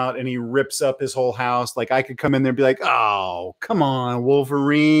come out and he rips up his whole house. Like I could come in there and be like, oh, come on,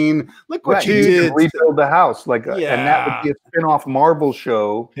 Wolverine. Look what you did. Rebuild the house. And that would be a spin-off Marvel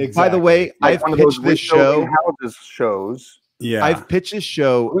show. Exactly. By the way, I've pitched this show. Houses shows. Yeah. I've pitched this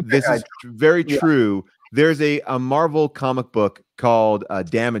show. This is very true. There's a Marvel comic book called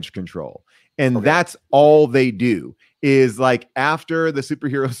Damage Control. And that's all they do. Is like after the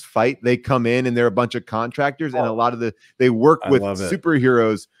superheroes fight, they come in and they're a bunch of contractors, and a lot of they work with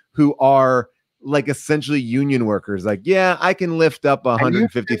superheroes who are like essentially union workers. Like, yeah, I can lift up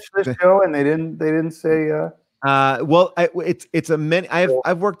 150. This show, and they didn't say. Well, it's a many.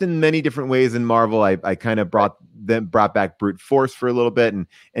 I've worked in many different ways in Marvel. I kind of brought then brought back brute force for a little bit and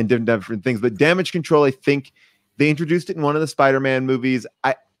different things. But damage control, I think they introduced it in one of the Spider-Man movies.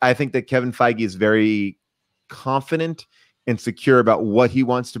 I think that Kevin Feige is very confident and secure about what he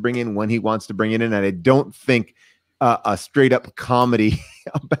wants to bring in, when he wants to bring it in. And I don't think a straight up comedy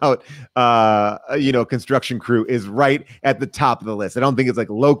about, construction crew is right at the top of the list. I don't think it's like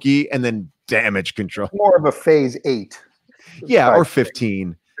Loki and then damage control. More of a phase 8. Yeah. Or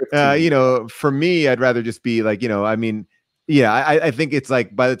 15. For me, I'd rather just be like, I think it's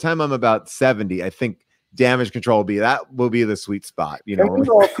like by the time I'm about 70, I think damage control will be the sweet spot. Can we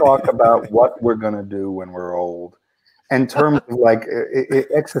all talk about what we're going to do when we're old in terms of like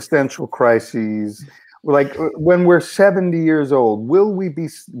existential crises? Like when we're 70 years old, will we be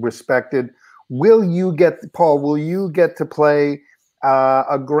respected? Will you get to play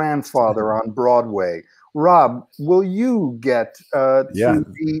a grandfather on Broadway? Rob, will you get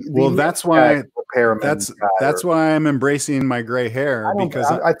that's why I'm embracing my gray hair, because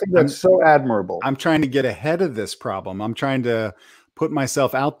I think that's so admirable. I'm trying to get ahead of this problem. I'm trying to put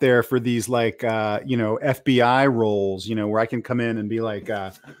myself out there for these FBI roles, where I can come in and be like,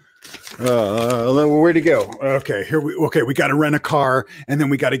 where'd he go? Okay, we got to rent a car and then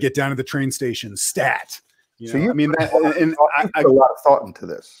we got to get down to the train station. Stat. I put a lot of thought into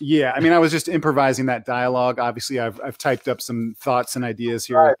this. Yeah, I was just improvising that dialogue. Obviously, I've typed up some thoughts and ideas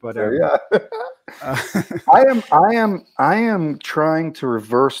here, but I am trying to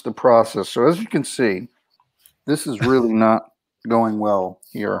reverse the process. So as you can see, this is really not going well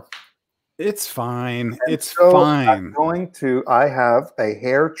here. It's fine. It's fine. I have a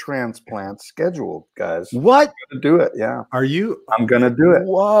hair transplant scheduled, guys. What? I'm gonna do it. Yeah. Are you? I'm gonna do it.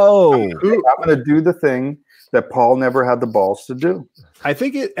 Whoa. I'm gonna do the thing that Paul never had the balls to do. I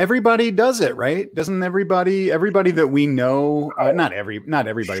think everybody does it, right? Doesn't everybody that we know, not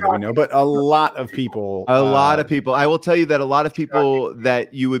everybody that we know, but a lot of people. A lot of people. I will tell you that a lot of people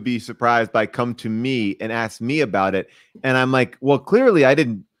that you would be surprised by come to me and ask me about it. And I'm like, well, clearly I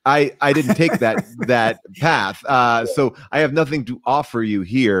didn't take that path. So I have nothing to offer you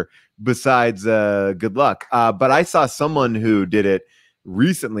here besides good luck. But I saw someone who did it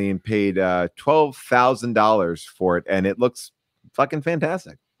recently and paid $12,000 for it, and it looks fucking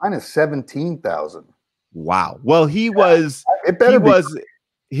fantastic. Mine is $17,000. Wow. Well, his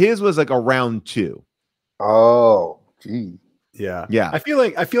was like a round 2. Oh, gee. Yeah. I feel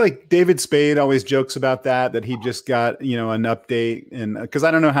like David Spade always jokes about that he just got, an update, and because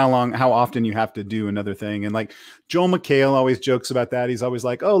I don't know how often you have to do another thing. And like Joel McHale always jokes about that. He's always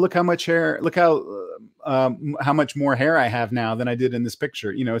like, oh, look how much much more hair I have now than I did in this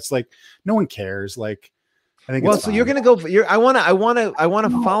picture. It's like, no one cares. Like, I think, so you're going to go I want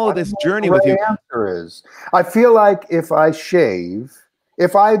to follow this journey with you. The answer is, I feel like if I shave,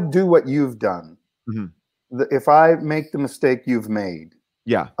 if I do what you've done, mm-hmm. If I make the mistake you've made,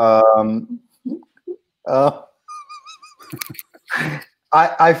 I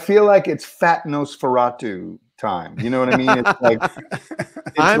feel like it's Fat Nosferatu time. You know what I mean? It's like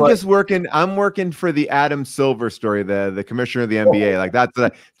I'm working for the Adam Silver story, the commissioner of the NBA. Like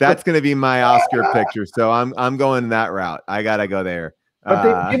that's going to be my Oscar picture. So I'm going that route. I gotta go there. But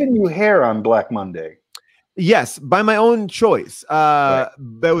they've given you hair on Black Monday. Yes, by my own choice. That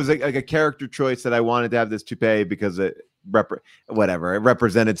was like a character choice that I wanted to have this toupee because it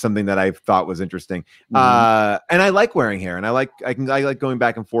represented something that I thought was interesting. Mm-hmm. And I like wearing hair, and I like going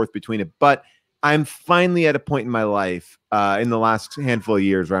back and forth between it. But I'm finally at a point in my life, in the last handful of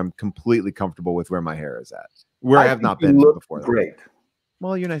years, where I'm completely comfortable with where my hair is at, where I have not been before. Great.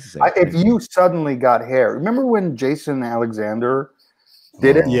 Well, you're nice to say. If you suddenly got hair, remember when Jason Alexander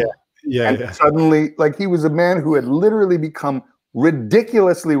did it? Yeah. Suddenly, like, he was a man who had literally become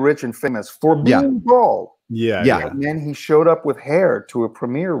ridiculously rich and famous for being bald. Yeah. And then he showed up with hair to a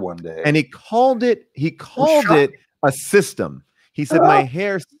premiere one day, and he called it a system. He said, my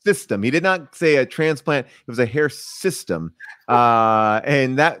hair system. He did not say a transplant. It was a hair system.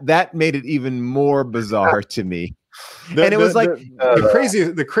 And that made it even more bizarre to me.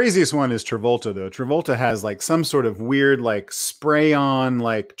 The craziest one is Travolta, though. Travolta has like some sort of weird like spray on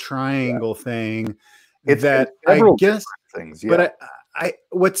like triangle thing. It's I guess things. But I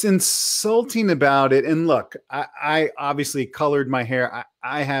what's insulting about it, and look, I obviously colored my hair.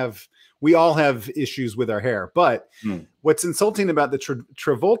 We all have issues with our hair, but what's insulting about the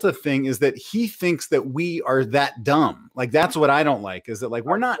Travolta thing is that he thinks that we are that dumb. Like, that's what I don't like, is that like,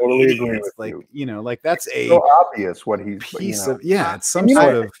 we're not idiots. Like, like that's so obvious what he's piece of, it's some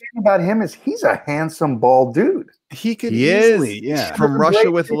sort of. The thing about him is he's a handsome bald dude. He could He easily, is yeah. from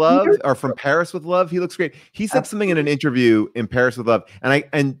Russia with Love or from Paris with Love. He looks great. He said something in an interview in Paris with Love,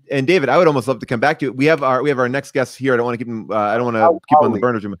 and David, I would almost love to come back to it. We have our next guest here. I don't want to keep him. I don't want to keep him on the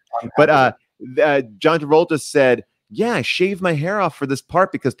burner too much. But John Travolta said, "Yeah, I shaved my hair off for this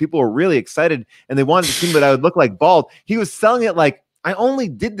part because people were really excited and they wanted to see what I would look like bald." He was selling it like, "I only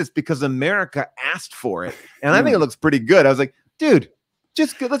did this because America asked for it, and I think it looks pretty good." I was like, "Dude,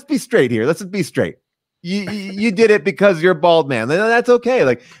 let's be straight here. Let's just be straight. You did it because you're bald, man. That's okay."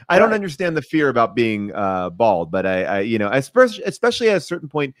 Like, I don't understand the fear about being bald, but I especially at a certain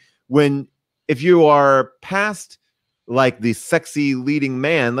point if you are past like the sexy leading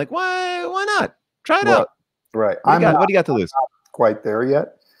man, like why not try it out? Right. What do you got to lose? I'm not quite there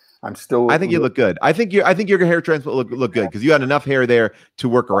yet. I'm still. I think you look good. I think your hair transplant look good because you had enough hair there to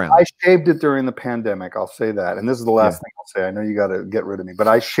work around. I shaved it during the pandemic. I'll say that, and this is the last thing I'll say. I know you got to get rid of me, but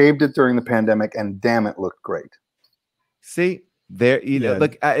I shaved it during the pandemic, and damn, it looked great. See there,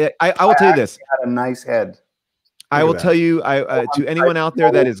 look. I will tell you this. Had a nice head. I will tell you. To anyone out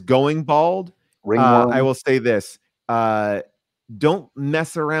there that is going bald, I will say this. Don't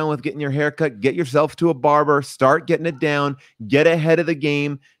mess around with getting your hair cut. Get yourself to a barber. Start getting it down. Get ahead of the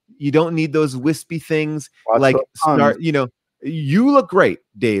game. You don't need those wispy things. You look great,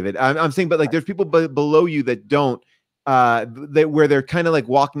 David. I'm saying, but like there's people below you that don't, where they're kind of like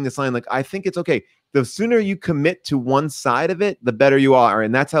walking this line. Like, I think it's okay. The sooner you commit to one side of it, the better you are.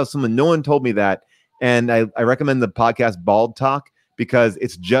 And that's how no one told me that. And I recommend the podcast Bald Talk because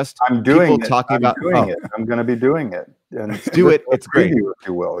it's just people talking about it. I'm going to be doing it. And do it. It's great. If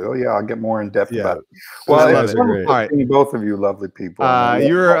you will. Oh, yeah, I'll get more in depth about it. Well, it's great. All right. Both of you lovely people.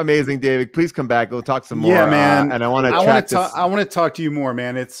 You're amazing, David. Please come back. We'll talk some more. Yeah, man. And I want to talk to you more,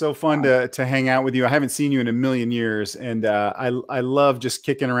 man. It's so fun to hang out with you. I haven't seen you in a million years, and I love just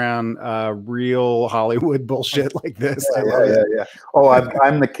kicking around real Hollywood bullshit like this. Yeah. Oh,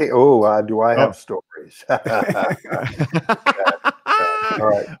 I'm the king. Oh, do I have stories? All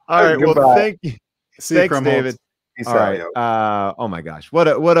right. Well, thank you. Thanks, David. All right. Oh my gosh. What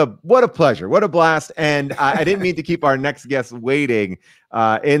a pleasure. What a blast. And I didn't mean to keep our next guest waiting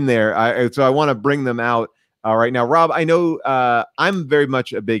in there. So I want to bring them out right now. Rob, I know I'm very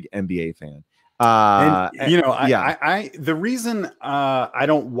much a big NBA fan. The reason I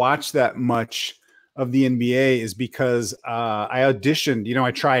don't watch that much of the NBA is because I auditioned,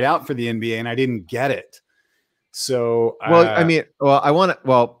 I tried out for the NBA and I didn't get it. So,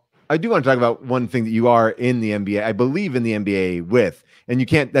 I do want to talk about one thing that you are in the NBA. I believe in the NBA with, and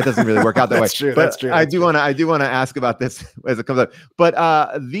that doesn't really work out that way. True, but that's true. I do want to ask about this as it comes up. But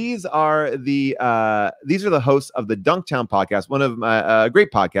these are the hosts of the Dunktown Podcast, one of my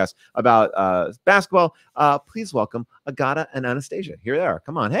great podcasts about basketball. Please welcome Agata and Anastasia. Here they are.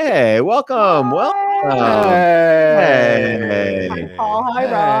 Come on. Hey, welcome. Hi. Welcome. Hey. Hi, Paul. Hi,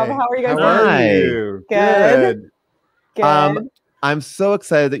 Rob. How are you guys doing? How are you? Good. I'm so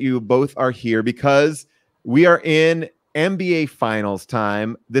excited that you both are here because we are in NBA Finals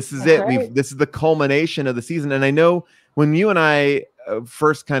time. This is it. Right. This is the culmination of the season. And I know when you and I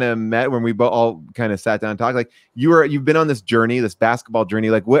first kind of met, when we all kind of sat down and talked, like you've been on this journey, this basketball journey.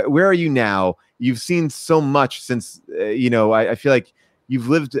 Like where are you now? You've seen so much since, I feel like you've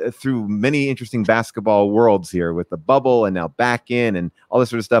lived through many interesting basketball worlds here with the bubble and now back in and all this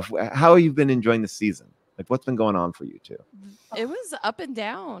sort of stuff. How have you been enjoying the season? Like what's been going on for you two? It was up and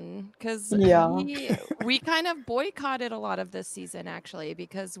down because we kind of boycotted a lot of this season actually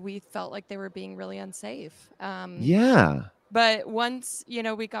because we felt like they were being really unsafe. But once,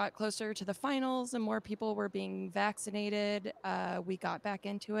 we got closer to the finals and more people were being vaccinated, we got back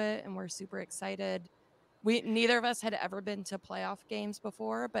into it and we're super excited. Neither of us had ever been to playoff games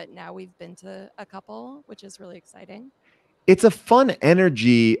before, but now we've been to a couple, which is really exciting. It's a fun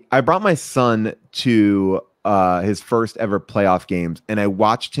energy. I brought my son to his first ever playoff games, and I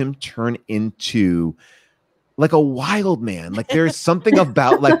watched him turn into like a wild man. Like there's something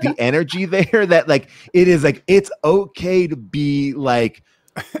about like the energy there that like it is like it's okay to be like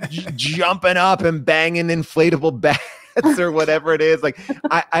jumping up and banging inflatable bats or whatever it is. Like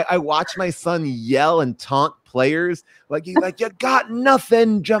I watch my son yell and taunt players like he's like, "You got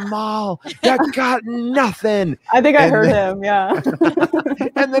nothing, Jamal. You got nothing." I think I heard him. Yeah.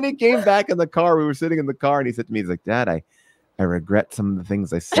 And then he came back in the car. We were sitting in the car and he said to me, he's like, "Dad, I regret some of the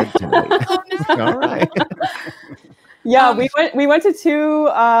things I said tonight." All right. Yeah, we went to two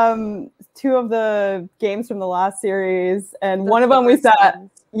of the games from the last series, and one of them we sat.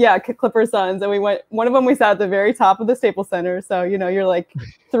 Yeah, Clippers Suns, and one of them we sat at the very top of the Staples Center, so you're like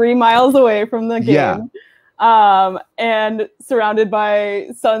 3 miles away from the game, and surrounded by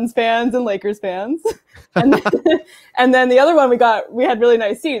Suns fans and Lakers fans. And then the other one we had really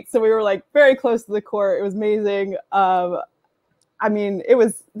nice seats, so we were like very close to the court. It was amazing. I mean,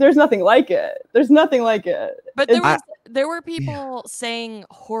 there's nothing like it. There's nothing like it. But there were people saying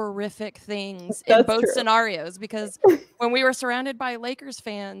horrific things in both scenarios, because when we were surrounded by Lakers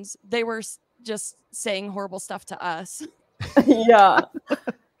fans, they were just saying horrible stuff to us. Yeah.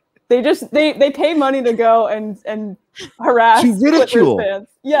 They pay money to go and harass to ridicule Clippers fans.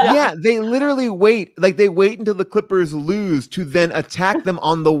 Yeah, they literally wait until the Clippers lose to then attack them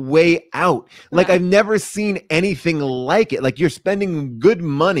on the way out. Like, I've never seen anything like it. Like, you're spending good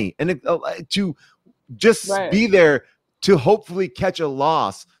money and to just be there to hopefully catch a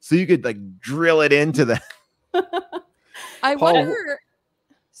loss so you could like drill it into them. I wonder.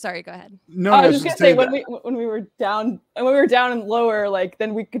 Sorry, go ahead. No, I was just gonna say when we were down and lower, like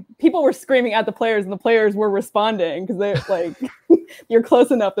then people were screaming at the players and the players were responding because they like you're close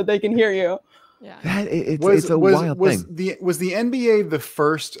enough that they can hear you. Yeah, it's a wild thing. Was the NBA the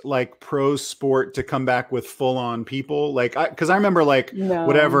first like pro sport to come back with full on people? Like, because I remember like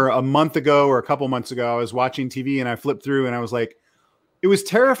whatever a month ago or a couple months ago, I was watching TV and I flipped through and I was like, it was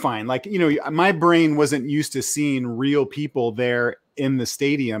terrifying. Like, you know, my brain wasn't used to seeing real people there in the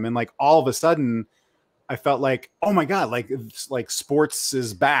stadium, and like all of a sudden I felt like, oh my God, like sports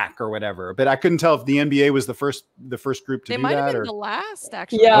is back or whatever. But I couldn't tell if the NBA was the first group to do that. They might have been or the last,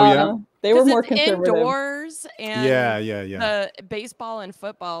 actually. Yeah, oh, yeah? They were more conservative. Indoors and the baseball and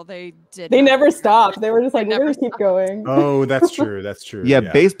football, they never stopped. They were just like, we're gonna keep going. Oh, that's true. That's true. Yeah,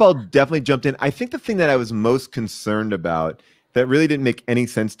 baseball definitely jumped in. I think the thing that I was most concerned about that really didn't make any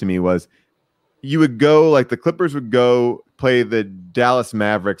sense to me was you would go, like the Clippers would go play the Dallas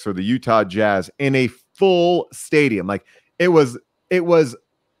Mavericks or the Utah Jazz in a full stadium. Like it was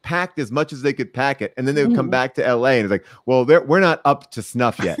packed as much as they could pack it. And then they would come back to LA and it's like, well, we're not up to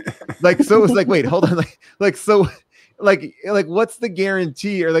snuff yet. Like, so it was like, wait, hold on. So what's the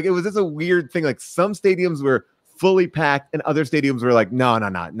guarantee? Or like, it was just a weird thing. Like some stadiums were fully packed and other stadiums were like, no,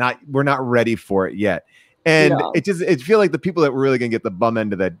 we're not ready for it yet. And it feel like the people that were really gonna get the bum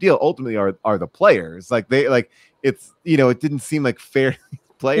end of that deal ultimately are the players. Like it's it didn't seem like fair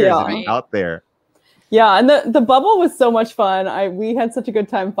players out there. Yeah, and the bubble was so much fun. We had such a good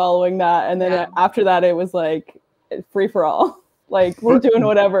time following that, and then after that it was like free for all. Like we're doing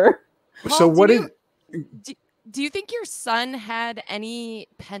whatever. So do you think your son had any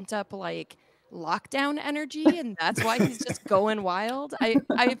pent up like lockdown energy and that's why he's just going wild?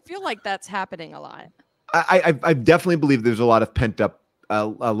 I feel like that's happening a lot. I definitely believe there's a lot of pent up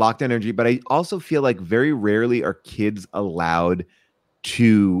lockdown energy, but I also feel like very rarely are kids allowed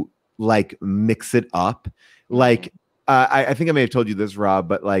to like mix it up. Like I think I may have told you this, Rob,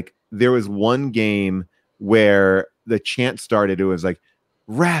 but like there was one game where the chant started. It was like,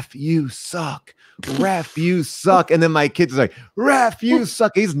 "Ref, you suck. Ref, you suck." And then my kid's like, "Ref, you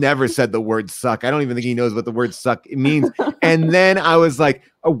suck." He's never said the word suck. I don't even think he knows what the word suck means. And then I was like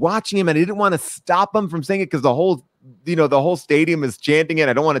watching him and I didn't want to stop him from saying it because the whole stadium is chanting it.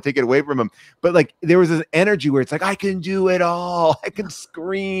 I don't want to take it away from him. But like there was this energy where it's like, I can do it all. I can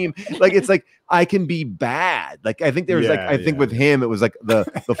scream. Like it's like I can be bad. Like I think there was with him, it was like the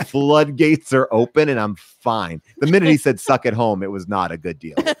floodgates are open and I'm fine. The minute he said suck at home, it was not a good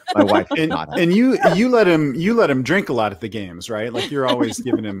deal. My wife and you let him drink a lot at the games, right? Like you're always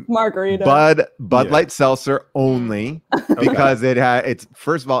giving him margarita, Bud Light seltzer only because it's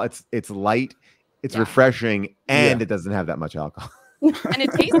first of all it's light. It's refreshing and it doesn't have that much alcohol. And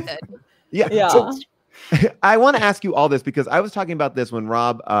it tastes good. Yeah. So, I want to ask you all this because I was talking about this when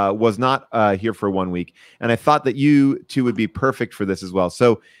Rob was not here for 1 week. And I thought that you two would be perfect for this as well.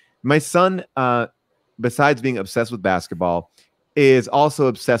 So my son, besides being obsessed with basketball, is also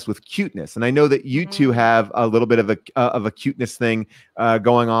obsessed with cuteness. And I know that you two have a little bit of a cuteness thing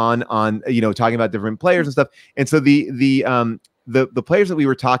going on, talking about different players and stuff. And so the players that we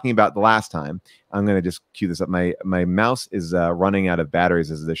were talking about the last time, I'm going to just cue this up. My mouse is running out of batteries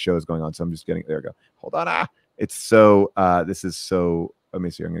as the show is going on. So I'm just getting, there we go. Hold on. It's so, this is so, let me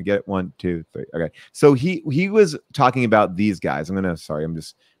see. I'm going to get it. 1, 2, 3. Okay. So he was talking about these guys. I'm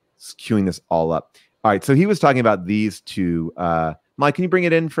just queuing this all up. All right. So he was talking about these two. Mike, can you bring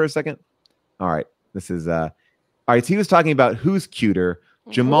it in for a second? All right. This is, all right. So he was talking about who's cuter,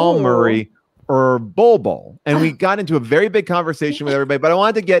 Jamal Murray or Bol. And we got into a very big conversation with everybody, but I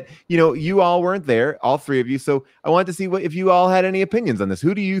wanted to get, you all weren't there, all three of you. So I wanted to see if you all had any opinions on this.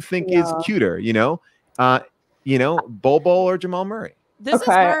 Who do you think is cuter? Bol or Jamal Murray? This is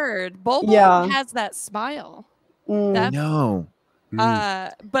hard. Bol has that smile. No.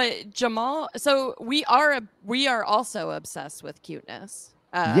 But Jamal, so we are also obsessed with cuteness.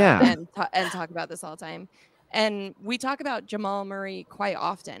 and talk about this all the time. And we talk about Jamal Murray quite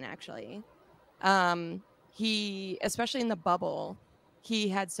often, actually. He, especially in the bubble, he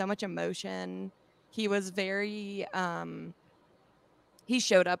had so much emotion. He was very, he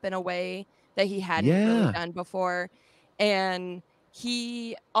showed up in a way that he hadn't really done before. And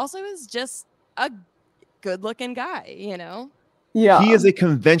he also is just a good-looking guy, you know? Yeah. He is a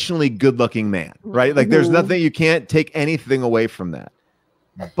conventionally good-looking man, right? Like there's nothing, you can't take anything away from that.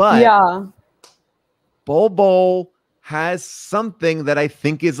 But Bol has something that I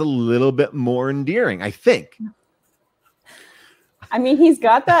think is a little bit more endearing, I think. I mean, he's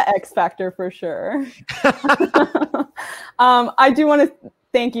got that X factor for sure. I do want to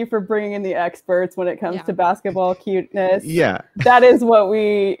thank you for bringing in the experts when it comes to basketball cuteness. Yeah. That is what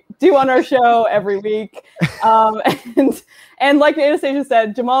we do on our show every week. And like Anastasia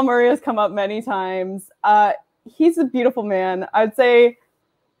said, Jamal Murray has come up many times. He's a beautiful man. I'd say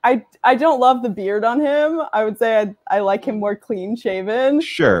I don't love the beard on him. I would say I like him more clean shaven.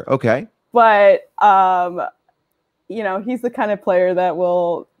 Sure. Okay. But, you know, he's the kind of player that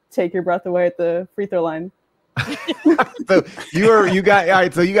will take your breath away at the free throw line. So you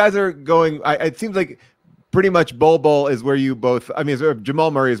guys are going, it seems like pretty much Bol is where you both, I mean, Jamal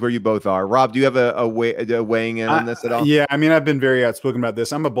Murray is where you both are. Rob, do you have a weighing in on this at all? Yeah, I mean, I've been very outspoken about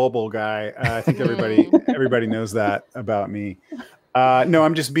this. I'm a Bol guy. I think everybody knows that about me. No,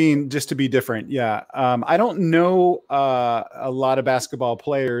 I'm just to be different. Yeah. I don't know a lot of basketball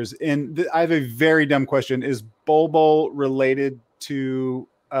players, and I have a very dumb question. Is Bol related to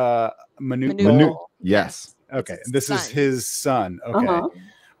Manute Bol? Yes. Okay. This is his son.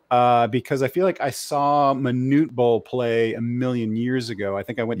 Okay. Because I feel like I saw Manute Bol play a million years ago. I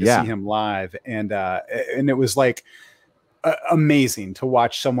think I went to see him live, and it was like amazing to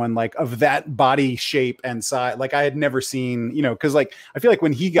watch someone like of that body shape and size. Like I had never seen, you know, because like I feel like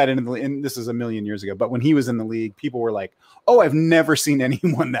when he got into and this is a million years ago, but when he was in the league, people were like, "Oh, I've never seen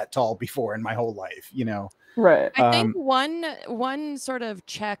anyone that tall before in my whole life," you know. Right. I think one sort of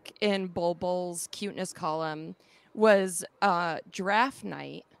check in Bol's cuteness column was draft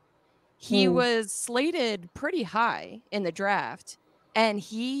night. He was slated pretty high in the draft, and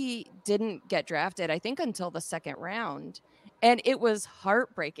he didn't get drafted, I think, until the second round. And it was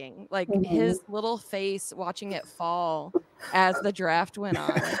heartbreaking. Like his little face watching it fall as the draft went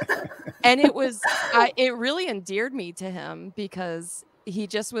on. And it was, it really endeared me to him because he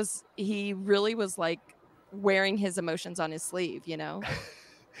really was like wearing his emotions on his sleeve, you know?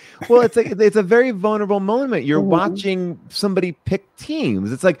 Well, it's a very vulnerable moment. You're watching somebody pick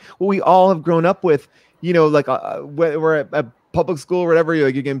teams. It's like what we all have grown up with, you know, like we're at public school or whatever,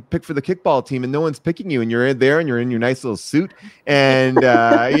 you can pick for the kickball team and no one's picking you, and you're in there and you're in your nice little suit, and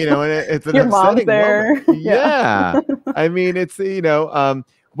you know, and it's an upsetting moment. Yeah. I mean, it's, you know,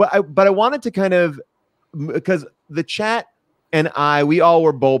 but I wanted to kind of, because the chat and we all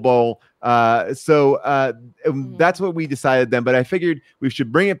were Bol. So that's what we decided then. But I figured we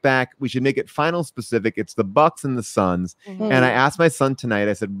should bring it back. We should make it final specific. It's the Bucks and the Suns. And I asked my son tonight,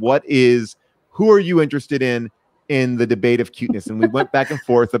 I said, who are you interested in the debate of cuteness? And we went back and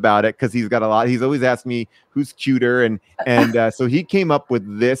forth about it because he's got a lot. He's always asked me who's cuter. And so he came up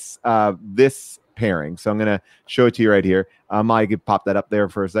with this pairing. So I'm going to show it to you right here. I could pop that up there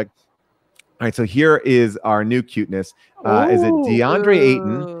for a sec. All right, so here is our new cuteness. Is it DeAndre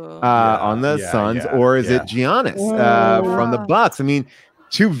Ayton on the Suns, or is it Giannis from the Bucks? I mean,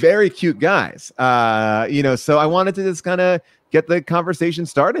 two very cute guys. You know, so I wanted to just kind of get the conversation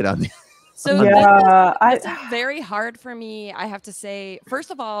started on this. So it's very hard for me, I have to say.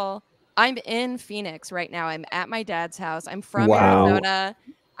 First of all, I'm in Phoenix right now. I'm at my dad's house. I'm from Arizona.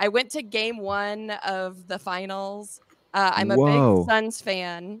 I went to game 1 of the finals. I'm a big Suns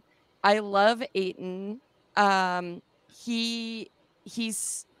fan. I love Ayton.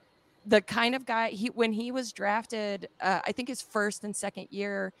 He's the kind of guy, when he was drafted, I think his first and second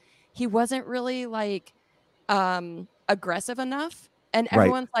year, he wasn't really like aggressive enough. And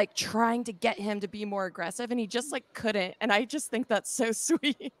everyone's like trying to get him to be more aggressive, and he just like couldn't. And I just think that's so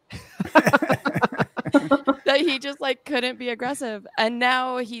sweet that he just like couldn't be aggressive. And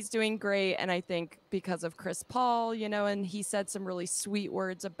now he's doing great. And I think because of Chris Paul, you know, and he said some really sweet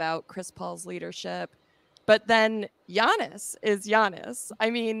words about Chris Paul's leadership. But then Giannis is Giannis. I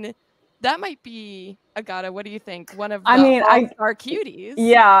mean, that might be, Agata, what do you think? One of the our cuties.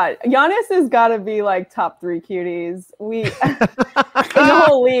 Yeah, Giannis has got to be like top 3 cuties. In the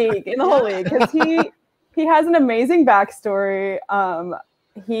whole league, because he has an amazing backstory.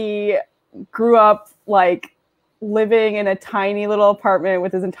 He grew up like living in a tiny little apartment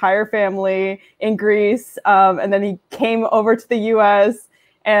with his entire family in Greece, and then he came over to the U.S.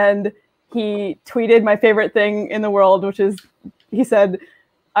 And he tweeted my favorite thing in the world, which is, he said,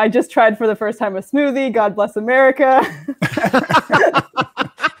 "I just tried for the first time a smoothie. God bless America."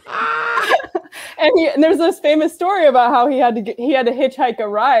 And there's this famous story about how he had to hitchhike a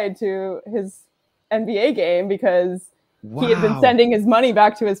ride to his NBA game because he had been sending his money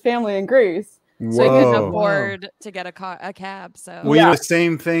back to his family in Greece. So he couldn't afford to get a cab. So the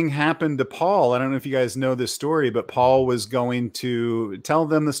same thing happened to Paul. I don't know if you guys know this story, but Paul was going to tell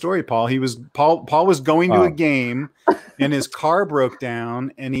them the story. Paul was going to a game, and his car broke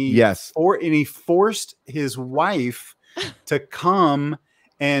down, and he forced his wife to come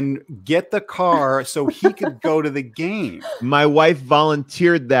and get the car so he could go to the game. My wife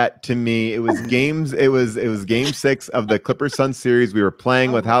volunteered that to me. It was games. It was game 6 of the Clippers Suns series. We were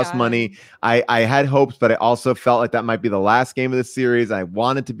playing with house money. I had hopes, but I also felt like that might be the last game of the series. I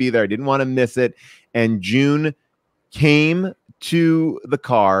wanted to be there. I didn't want to miss it. And June came to the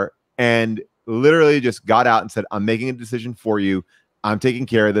car and literally just got out and said, "I'm making a decision for you. I'm taking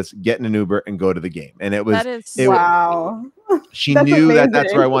care of this. Get in an Uber and go to the game." And it was wow. She knew that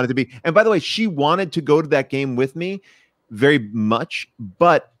that's where I wanted to be. And by the way, she wanted to go to that game with me very much,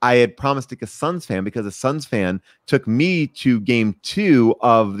 but I had promised to take a Suns fan because a Suns fan took me to game 2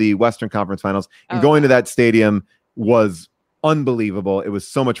 of the Western Conference Finals, and going to that stadium was unbelievable. It was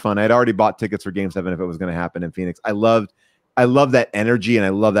so much fun. I had already bought tickets for game 7 if it was going to happen in Phoenix. I loved that energy, and I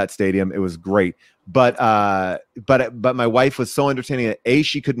love that stadium. It was great. But my wife was so understanding that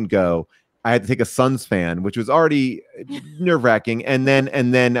she couldn't go. I had to take a Suns fan, which was already nerve-wracking, and then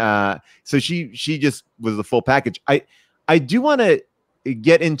so she just was the full package. I do want to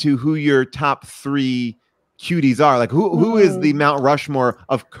get into who your top 3 cuties are. Like who is the Mount Rushmore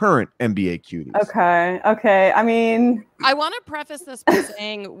of current NBA cuties? Okay. I mean, I want to preface this by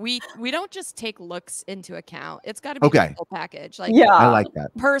saying we don't just take looks into account. It's got to be the full package. Like, I like that.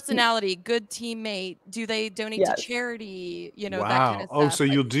 Personality, good teammate. Do they donate to charity? You know, that kind of stuff. So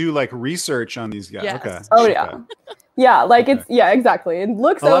you'll do like research on these guys. Yes. Okay. Oh yeah. Yeah, like it's exactly. And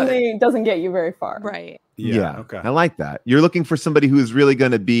looks only doesn't get you very far. Right. Yeah. Okay. I like that. You're looking for somebody who is really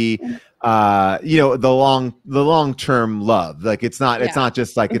going to be, the long-term love. Like it's not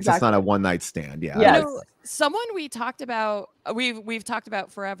just like it's just not a one-night stand. Yeah. Yes. You know, someone we've talked about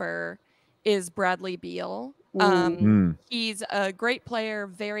forever is Bradley Beal. He's a great player,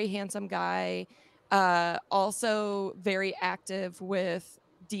 very handsome guy, also very active with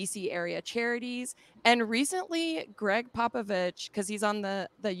DC area charities. And recently, Greg Popovich, because he's on the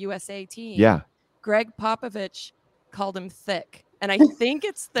USA team. Yeah. Greg Popovich called him thick. And I think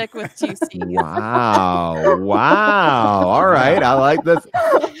it's thick with 2 C's. Wow. All right. I like this.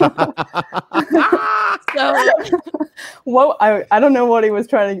 So I don't know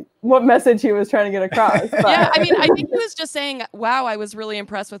what message he was trying to get across. But. Yeah, I mean, I think he was just saying, wow, I was really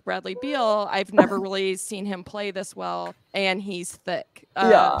impressed with Bradley Beal. I've never really seen him play this well, and he's thick.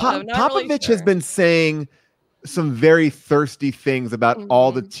 Popovich has been saying some very thirsty things about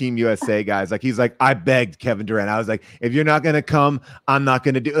all the Team USA guys. Like he's like, I begged Kevin Durant. I was like, if you're not going to come, I'm not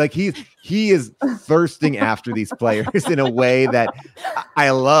going to do. Like he is thirsting after these players in a way that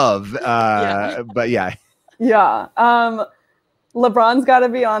I love. But yeah. LeBron's got to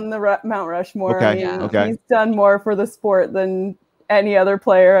be on the Mount Rushmore. Okay. He's done more for the sport than any other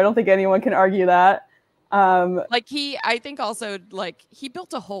player. I don't think anyone can argue that. I think also like he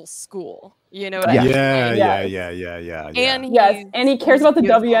built a whole school. You know what I mean? Yeah. And he cares about the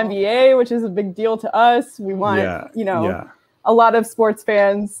WNBA, which is a big deal to us. We want, a lot of sports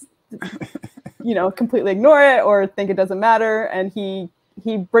fans, completely ignore it or think it doesn't matter. And he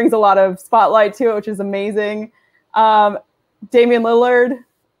brings a lot of spotlight to it, which is amazing. Damian Lillard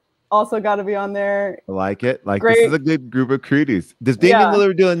also got to be on there. I like it. This is a good group of cuties. Does Damian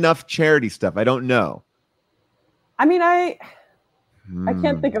Lillard do enough charity stuff? I don't know. I mean, I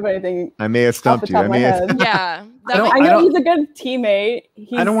can't think of anything. I may have stumped you. I know he's a good teammate.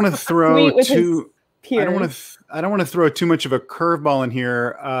 I don't want to throw I don't want to throw too much of a curveball in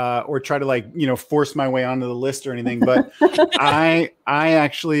here, or try to force my way onto the list or anything. But I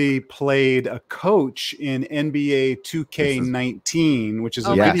actually played a coach in NBA 2K19, which is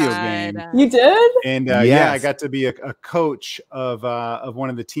a video game. You did? And I got to be a coach of one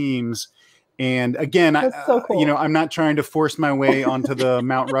of the teams. And again, so cool. I'm not trying to force my way onto the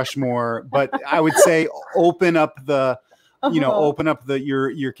Mount Rushmore, but I would say open up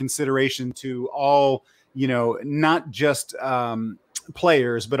your consideration to all, not just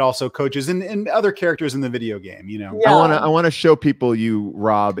players, but also coaches and other characters in the video game. You know, Yeah. I want to show people you,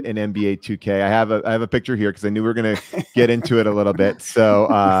 Rob, in NBA 2K. I have a picture here because I knew we were gonna get into it a little bit. So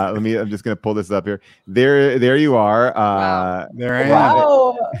I'm just gonna pull this up here. There you are. Wow. There I am.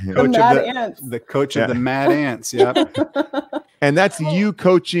 Wow. The coach of the Mad Ants. Yep. And that's you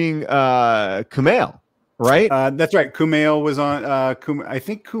coaching Kumail, right? That's right. Kumail was on. I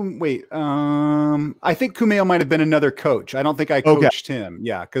think Kumail might have been another coach. I don't think I coached him.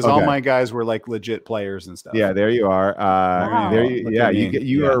 Yeah, because all my guys were like legit players and stuff. Yeah, there you are. Wow. There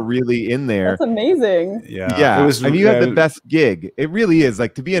you are really in there. That's amazing. Yeah. It was, and you have the best gig. It really is.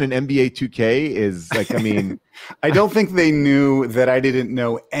 Like, to be in an NBA 2K is like, I mean, I don't think they knew that I didn't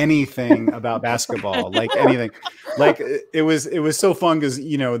know anything about basketball, like anything. Like it was so fun because,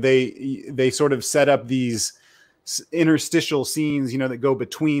 you know, they sort of set up these interstitial scenes, you know, that go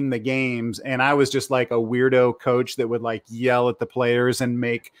between the games, and I was just like a weirdo coach that would like yell at the players and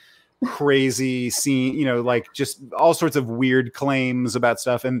make crazy scene, you know, like just all sorts of weird claims about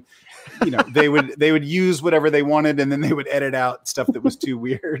stuff, and you know, they would use whatever they wanted, and then they would edit out stuff that was too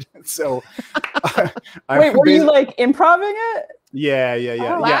weird. So wait, were you like improvising it? Yeah.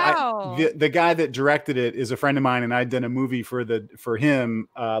 Oh, wow. The guy that directed it is a friend of mine, and I'd done a movie for him,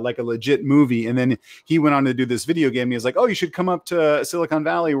 like a legit movie. And then he went on to do this video game. And he was like, "Oh, you should come up to Silicon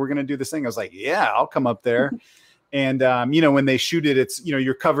Valley. We're going to do this thing." I was like, "Yeah, I'll come up there." And, you know, when they shoot it, it's, you know,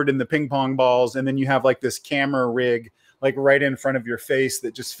 you're covered in the ping pong balls, and then you have like this camera rig, like right in front of your face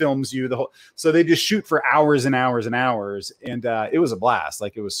that just films you the whole. So they just shoot for hours and hours and hours. And it was a blast.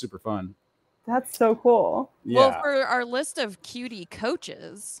 Like, it was super fun. That's so cool. Yeah. Well, for our list of cutie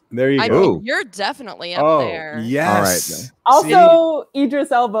coaches, There you I go. mean, you're definitely up there. Yes. All right. Also,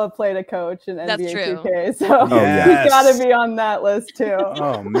 Idris Elba played a coach in That's NBA true. 2K, so Yes. he's got to be on that list too.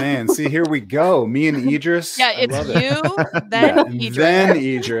 Oh man, see, here we go. Me and Idris. Yeah, I it's love it. you, then Yeah, Idris. then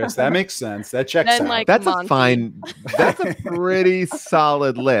Idris. That makes senes. That checks Then, out. like, That's Monty. a fine. That's a pretty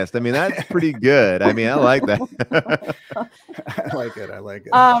solid list. I mean, that's pretty good. I mean, I like that. I like it. I like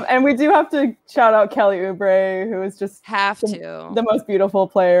it. And we do have to shout out Kelly Oubre, who is just Have to. the most beautiful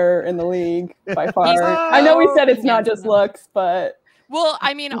player in the league by far. He's I know we said it's not handsome. just looks, but Well,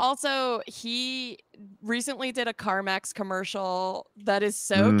 I mean, also he recently did a CarMax commercial that is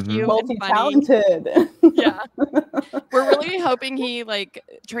so cute and funny. multi-talented. Yeah, we're really hoping he like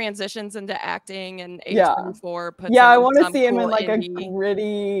transitions into acting and Yeah. H24 puts. Yeah, I want to see him in like a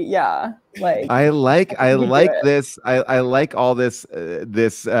gritty, like I like do it. this. I like all this.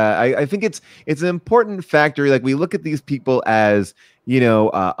 I think it's an important factor. Like, we look at these people as, you know,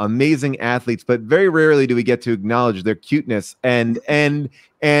 amazing athletes, but very rarely do we get to acknowledge their cuteness and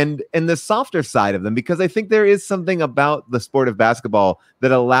the softer side of them, because I think there is something about the sport of basketball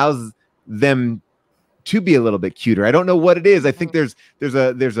that allows them to be a little bit cuter. I don't know what it is. I think there's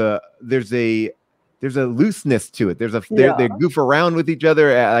a looseness to it. They goof around with each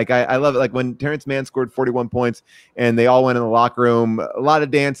other. Like, I love it. Like when Terrence Mann scored 41 points and they all went in the locker room, a lot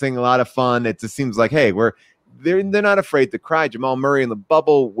of dancing, a lot of fun. It just seems like, hey, they're not afraid to cry. Jamal Murray in the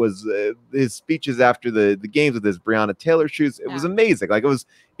bubble was his speeches after the games with his Breonna Taylor shoes. It was amazing. Like,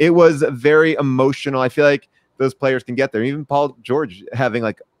 it was very emotional. I feel like those players can get there. Even Paul George having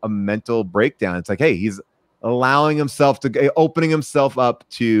like a mental breakdown. It's like, hey, he's allowing himself to opening himself up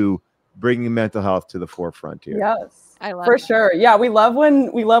to bringing mental health to the forefront here. yes, I love for that. sure. Yeah, we love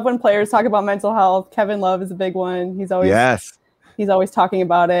when players talk about mental health. Kevin Love is a big one. He's always talking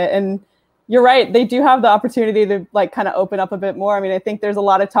about it. And you're right, they do have the opportunity to like kind of open up a bit more. I mean, I think there's a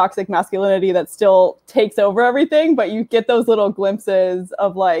lot of toxic masculinity that still takes over everything, but you get those little glimpses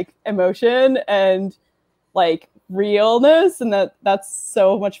of like emotion and like realness, and that's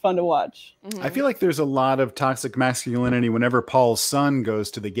so much fun to watch. I feel like there's a lot of toxic masculinity whenever Paul's son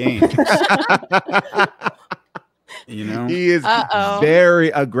goes to the games. You know, he is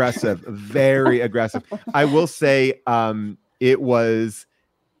very aggressive. I will say, it was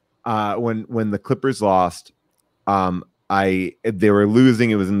when the Clippers lost, they were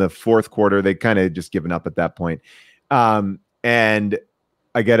losing. It was in the fourth quarter. They kind of just given up at that point. And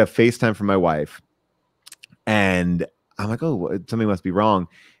I get a FaceTime from my wife, and I'm like, oh, something must be wrong.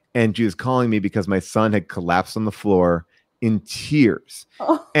 And she was calling me because my son had collapsed on the floor in tears.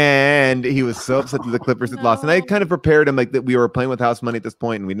 And he was so upset that the Clippers had lost. And I kind of prepared him like that we were playing with house money at this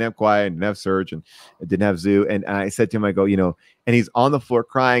point, and we didn't have Kawhi, and didn't have Serge, and didn't have Zoo. And I said to him, I go, you know, and he's on the floor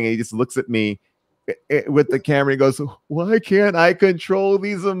crying, and he just looks at me with the camera. He goes, why can't I control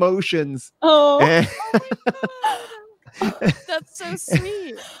these emotions? Oh that's so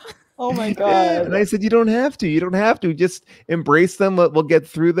sweet. Oh my God. And I said, you don't have to just embrace them. We'll get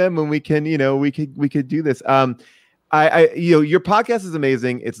through them, and we can, you know, we could do this. your podcast is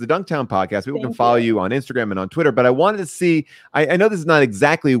amazing. It's the Dunktown Podcast. People can follow you on Instagram and on Twitter. But I wanted to see. I know this is not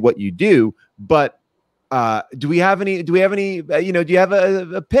exactly what you do, but do we have any? Do you have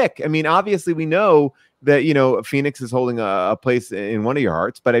a pick? I mean, obviously we know that Phoenix is holding a place in one of your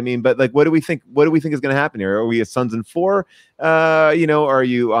hearts. But I mean, like, what do we think? What do we think is going to happen here? Are we a Suns in 4? Are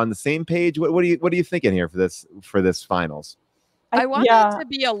you on the same page? What are you thinking here for this finals? I want it to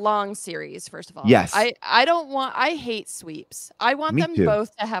be a long series, first of all. Yes. I hate sweeps. I want them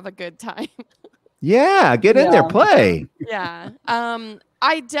both to have a good time. Yeah, get in there, play. Yeah.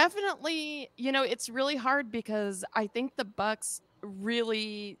 I definitely, it's really hard because I think the Bucks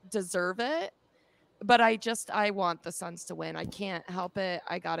really deserve it, but I want the Suns to win. I can't help it.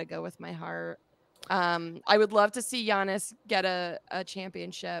 I got to go with my heart. I would love to see Giannis get a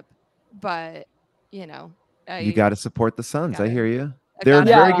championship, but you got to support the Suns. I hear you. They're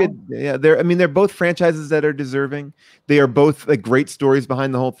very good. Yeah, they're both franchises that are deserving. They are both like great stories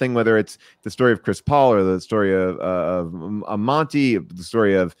behind the whole thing, whether it's the story of Chris Paul or the story of Monty, the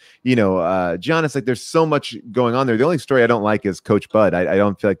story of Giannis. Like, there's so much going on there. The only story I don't like is Coach Bud. I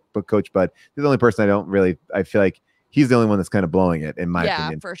don't feel like Coach Bud. He's the only person I feel like he's the only one that's kind of blowing it, in my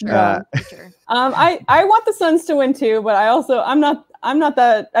opinion. For sure. For sure. I want the Suns to win too, but I'm not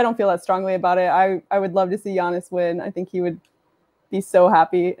that. I don't feel that strongly about it. I would love to see Giannis win. I think he would be so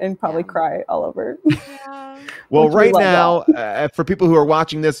happy and probably cry all over. Well, right now, for people who are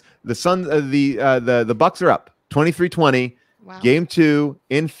watching this, the Suns, the Bucks are up 23-20. Wow. Game 2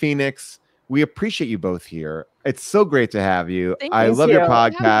 in Phoenix. We appreciate you both here. It's so great to have you. I love your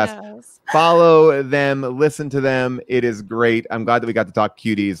podcast. Follow them, listen to them. It is great. I'm glad that we got to talk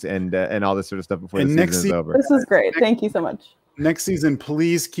cuties and all this sort of stuff before the season is over. This is great. Thank you so much. Next season,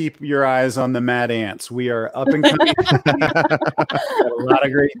 please keep your eyes on the Mad Ants. We are up and coming. Got a lot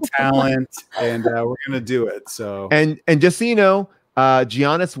of great talent, and we're going to do it. So, and just so you know,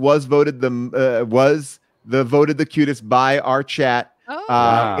 Giannis was voted the cutest by our chat.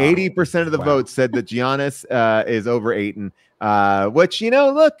 80% of the votes said that Giannis is over Ayton, which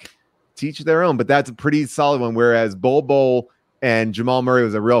look, teach their own, but that's a pretty solid one. Whereas Bol and Jamal Murray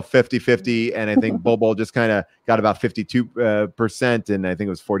was a real 50-50, and I think Bol just kind of got about 52%, and I think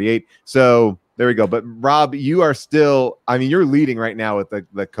it was 48. So there we go. But Rob, you are still, you're leading right now with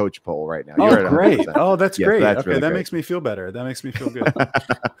the coach poll right now. You're great. Oh, that's great. That's okay, really that great. makes me feel better. That makes me feel good.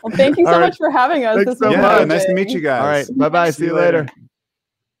 Well, thank you so much for having us. Thanks so much. Nice to meet you guys. All right. Bye-bye. See you later.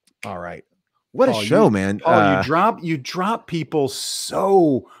 All right. What a show, man. You drop people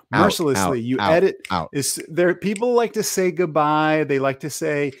so mercilessly. Edit out. There, people like to say goodbye. They like to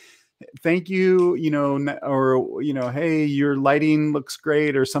say thank you, or hey, your lighting looks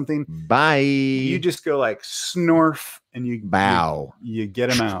great or something. Bye. You just go like snorf and you bow. You get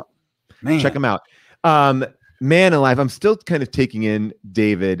them out. Man. Check them out. Man alive. I'm still kind of taking in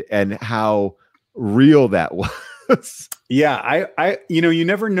David and how real that was. Yeah, I you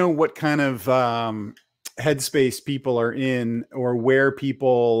never know what kind of headspace people are in or where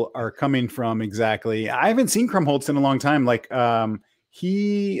people are coming from exactly. I haven't seen Krumholtz in a long time. Like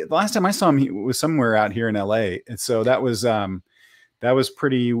the last time I saw him, he was somewhere out here in LA, and so that was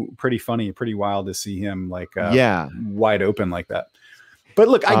pretty funny, pretty wild to see him like wide open like that. But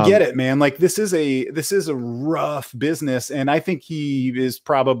look, I get it, man. Like this is a rough business, and I think he is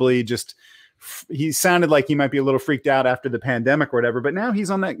probably just. He sounded like he might be a little freaked out after the pandemic or whatever, but now he's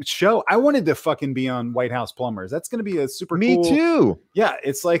on that show. I wanted to fucking be on White House Plumbers. That's going to be a super Me cool. too. Yeah.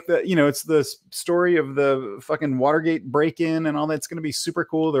 It's like it's the story of the fucking Watergate break-in and all that. It's going to be super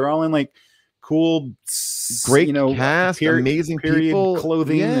cool. They're all in like cool, great cast, amazing people,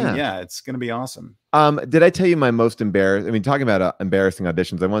 clothing. Yeah. It's going to be awesome. Did I tell you my most embarrassing, talking about embarrassing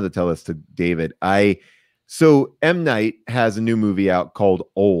auditions, I wanted to tell this to David. So M. Night has a new movie out called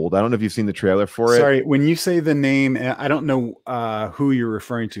Old. I don't know if you've seen the trailer for it. Sorry, when you say the name, I don't know who you're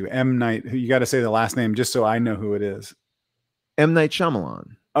referring to. M. Night. You got to say the last name just so I know who it is. M. Night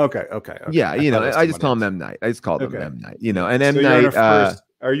Shyamalan. Okay. Yeah, I just call him M. Night. I just called him M. Night. And M. So Night.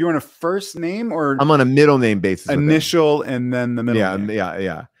 Are you on a first name or? I'm on a middle name basis. Initial and then the middle. Yeah, name.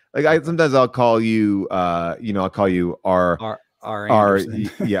 yeah. Like sometimes I'll call you. I'll call you R. R.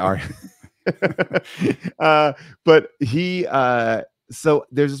 But he so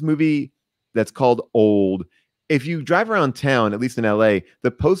there's this movie that's called Old. If you drive around town, at least in LA, the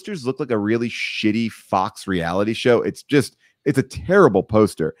posters look like a really shitty Fox reality show. It's a terrible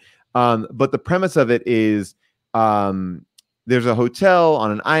poster. But the premise of it is there's a hotel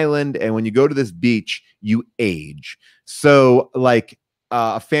on an island, and when you go to this beach, you age. So like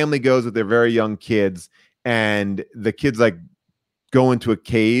a family goes with their very young kids, and the kids like go into a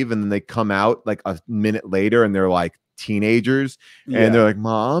cave and then they come out like a minute later and they're like teenagers and they're like,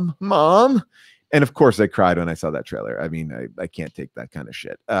 mom. And of course I cried when I saw that trailer. I mean, I can't take that kind of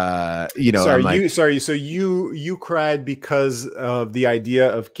shit. You know, so you cried because of the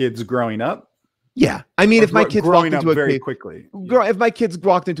idea of kids growing up? Yeah. I mean, if my kids walked into a very cave quickly, if my kids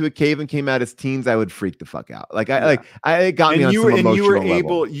walked into a cave and came out as teens, I would freak the fuck out. Like it got me on some emotional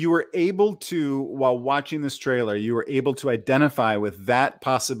level. You were able to, while watching this trailer, you were able to identify with that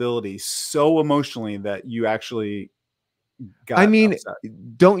possibility so emotionally that you actually got upset.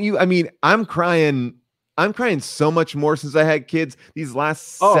 Don't you? I mean, I'm crying so much more since I had kids these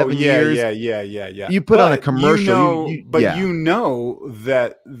last 7 years. Yeah. You put on a commercial, you know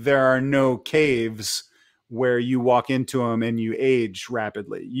that there are no caves where you walk into them and you age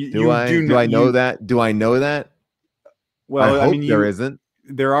rapidly. Do I know that? Well, I mean, there isn't.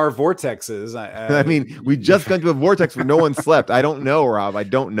 There are vortexes. I mean, we just got to a vortex where no one slept. I don't know, Rob. I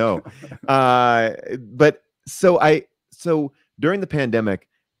don't know. But so during the pandemic,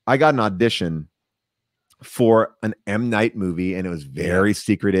 I got an audition for an M. Night movie, and it was very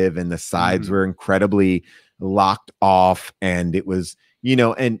secretive, and the sides were incredibly locked off, and it was, you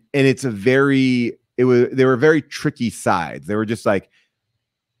know, and they were very tricky sides. They were just like,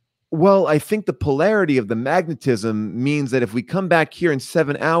 well, I think the polarity of the magnetism means that if we come back here in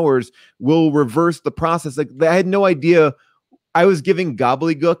 7 hours, we'll reverse the process. Like, I had no idea. I was giving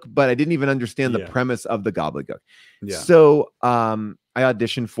gobbledygook, but I didn't even understand the premise of the gobbledygook. Yeah. So I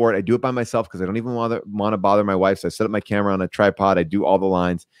auditioned for it. I do it by myself because I don't even want to bother my wife. So I set up my camera on a tripod. I do all the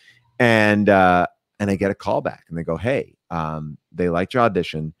lines, and I get a call back, and they go, "Hey, they liked your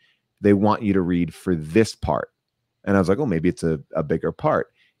audition. They want you to read for this part." And I was like, "Oh, maybe it's a bigger part."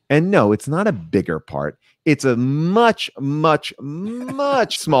 And no, it's not a bigger part. It's a much, much,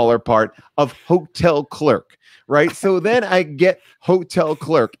 much smaller part of hotel clerk, right? So then I get hotel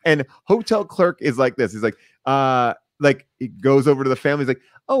clerk, and hotel clerk is like this. He's like he goes over to the family. He's like,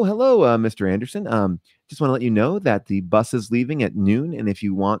 "Oh, hello, Mr. Anderson. Just want to let you know that the bus is leaving at noon, and if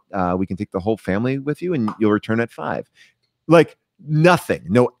you want, we can take the whole family with you, and you'll return at 5. Like nothing,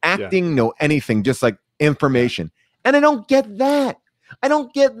 no acting, no anything, just like information. And I don't get that. I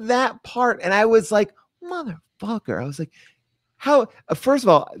don't get that part. And I was like, motherfucker. I was like, how? First of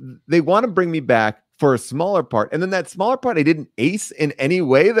all, they want to bring me back for a smaller part, and then that smaller part I didn't ace in any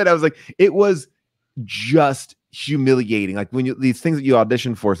way. That I was like, it was just humiliating. Like when these things that you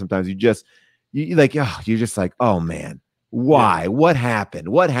audition for, sometimes you're just like, oh man, why? What happened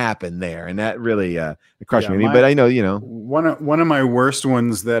there? And that really crushed me. But I know, you know, one of my worst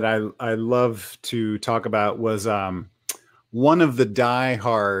ones that I love to talk about was one of the Die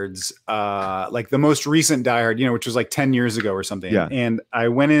Hards, like the most recent Die Hard, you know, which was like 10 years ago or something. Yeah. And I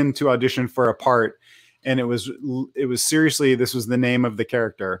went in to audition for a part, and it was seriously, this was the name of the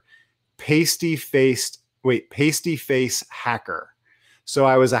character, Pasty Face Hacker. So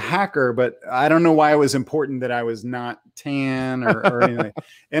I was a hacker, but I don't know why it was important that I was not tan or anything.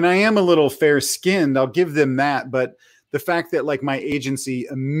 And I am a little fair skinned. I'll give them that. But the fact that like my agency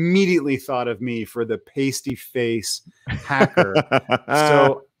immediately thought of me for the pasty face hacker.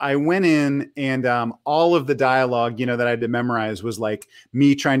 So I went in, and all of the dialogue, you know, that I had to memorize was like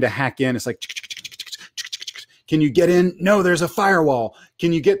me trying to hack in. It's like, can you get in? No, there's a firewall.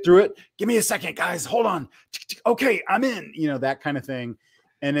 Can you get through it? Give me a second, guys. Hold on. Okay, I'm in. You know, that kind of thing.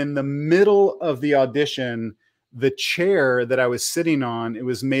 And in the middle of the audition, the chair that I was sitting on, it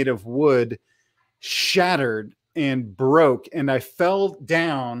was made of wood, shattered and broke, and I fell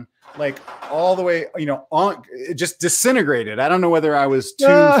down like all the way, you know, it just disintegrated. I don't know whether I was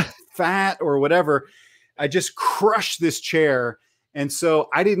too fat or whatever. I just crushed this chair, and so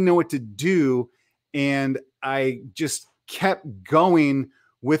I didn't know what to do, and I just kept going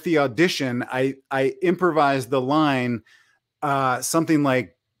with the audition. I improvised the line, something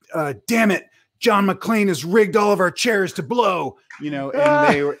like, "Damn it, John McClane has rigged all of our chairs to blow," you know,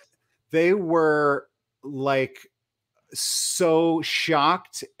 and they were like so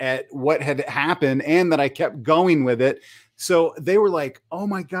shocked at what had happened and that I kept going with it. So they were like, "Oh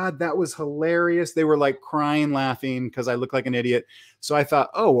my God, that was hilarious." They were like crying, laughing because I looked like an idiot. So I thought,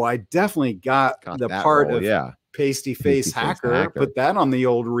 oh, well, I definitely got the part role, of pasty face hacker. Put that on the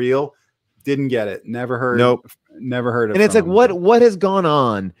old reel. Didn't get it. Never heard. Nope. Never heard of it. And it's like, what has gone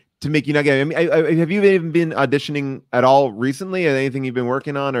on to make you not get it? I mean, have you even been auditioning at all recently? Anything you've been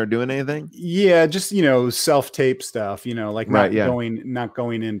working on or doing anything? Yeah, just, you know, self-tape stuff, you know, like not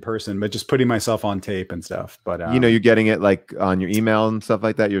going in person, but just putting myself on tape and stuff. But you know, you're getting it like on your email and stuff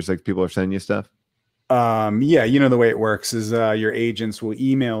like that. You're just like, people are sending you stuff. Yeah, you know the way it works is your agents will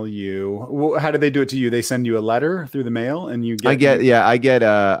email you. Well, how do they do it to you? They send you a letter through the mail, and you get. I get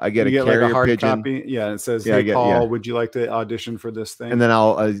a carrier like a hard pigeon. copy. Yeah, it says, "Hey, Paul, would you like to audition for this thing?" And then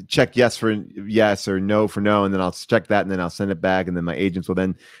I'll check yes for yes or no for no, and then I'll check that, and then I'll send it back, and then my agents will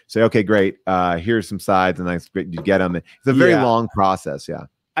then say, "Okay, great. Here's some sides," and I expect you get them. It's a very long process. Yeah.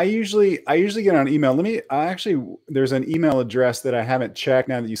 I usually get on email. There's an email address that I haven't checked.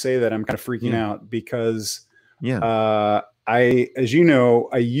 Now that you say that, I'm kind of freaking out because as you know,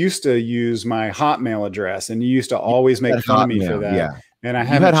 I used to use my Hotmail address, and you used to always make fun of me for that. Yeah. And I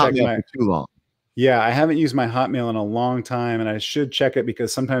haven't checked Hotmail for too long. Yeah, I haven't used my Hotmail in a long time, and I should check it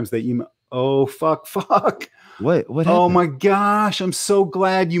because sometimes they email. Oh, fuck. What happened? Oh my gosh. I'm so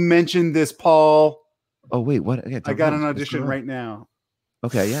glad you mentioned this, Paul. Oh, wait, what? I got an audition right now.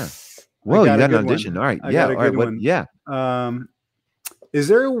 Okay, yeah. Whoa, you got an audition. All right. Yeah. All right. Yeah. Is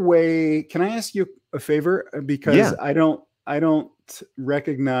there a way, can I ask you a favor? Because I don't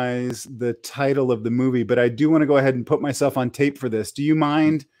recognize the title of the movie, but I do want to go ahead and put myself on tape for this. Do you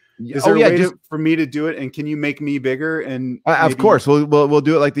mind? Is there a way for me to do it? And can you make me bigger? And of course, we'll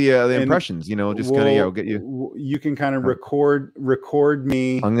do it like the impressions. You know, just kind of we'll get you. You can kind of record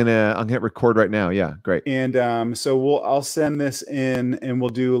me. I'm gonna record right now. Yeah, great. And so I'll send this in, and we'll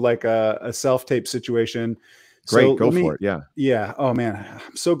do like a self-tape situation. Great, so go for it. Yeah. Yeah. Oh man,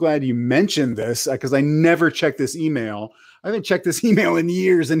 I'm so glad you mentioned this because I never checked this email. I haven't checked this email in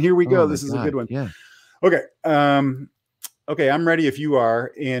years, and here we go. This is a good one. Yeah. Okay. Okay, I'm ready if you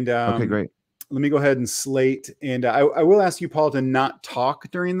are. And okay, great. Let me go ahead and slate. And I will ask you, Paul, to not talk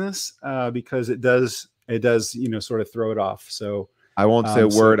during this because it does, sort of throw it off. So I won't say a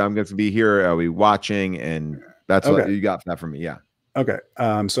word. I'm going to be here. I'll be watching, and that's what you got that from me. Yeah. Okay. So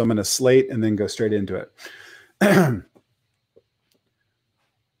I'm going to slate and then go straight into it.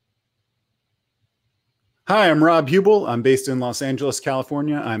 Hi, I'm Rob Hubel. I'm based in Los Angeles,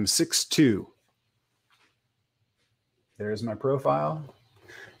 California. I'm 6'2". There's my profile,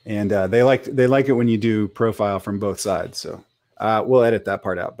 and they like it when you do profile from both sides. So we'll edit that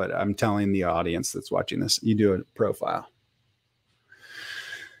part out, but I'm telling the audience that's watching this, you do a profile.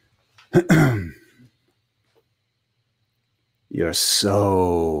 You're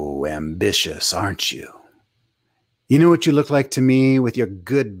so ambitious, aren't you? You know what you look like to me with your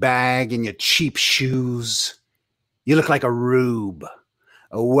good bag and your cheap shoes? You look like a rube,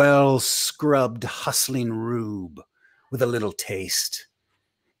 a well-scrubbed, hustling rube. With a little taste.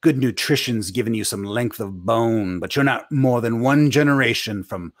 Good nutrition's giving you some length of bone, but you're not more than one generation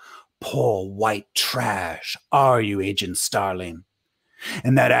from poor white trash, are you, Agent Starling?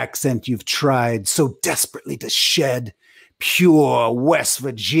 And that accent you've tried so desperately to shed, pure West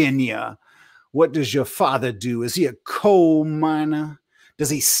Virginia. What does your father do? Is he a coal miner? Does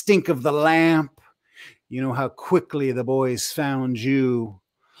he stink of the lamp? You know how quickly the boys found you.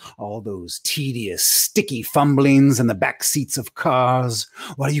 All those tedious, sticky fumblings in the back seats of cars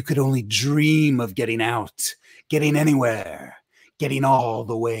while you could only dream of getting out, getting anywhere, getting all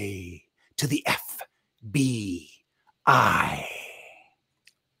the way to the FBI.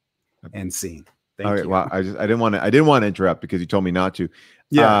 End scene. Thank you. Well, I didn't want to interrupt because you told me not to.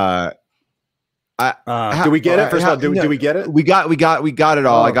 Yeah. Do we get it? First of all, do we get it? We got it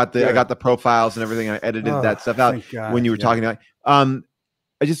all. I got the profiles and everything. I edited that stuff out when you were talking about.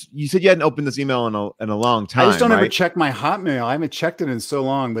 You said you hadn't opened this email in a long time. I just don't ever check my Hotmail. I haven't checked it in so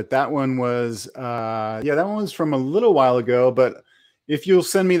long, but that one was, that one was from a little while ago. But if you'll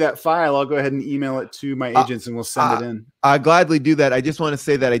send me that file, I'll go ahead and email it to my agents and we'll send it in. I'll gladly do that. I just want to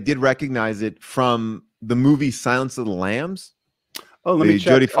say that I did recognize it from the movie Silence of the Lambs. Oh, let me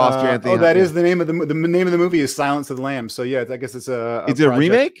check. Jodie Foster, Anthony. That is the name of the name of the movie is Silence of the Lambs. So yeah, I guess it's a. Is it a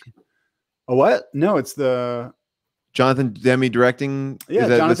remake? A what? No, it's the. Jonathan Demme directing. Yeah,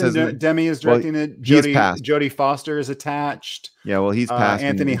 Jonathan Demme is directing it. Jodie Foster is attached. Yeah, well, he's passed.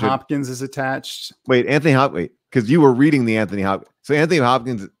 Anthony Hopkins is attached. Wait, because you were reading the Anthony Hopkins. So Anthony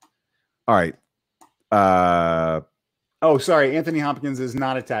Hopkins. All right. Oh, sorry. Anthony Hopkins is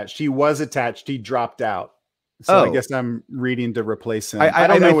not attached. He was attached. He dropped out. So I guess I'm reading to replace him. I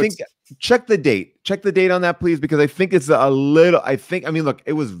don't know. I think check the date. Check the date on that, please, because I think it's a little. Look,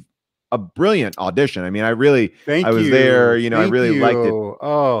 it was a brilliant audition. I mean, I was there, I really liked it.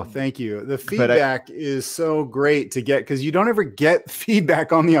 Oh, thank you. The feedback is so great to get because you don't ever get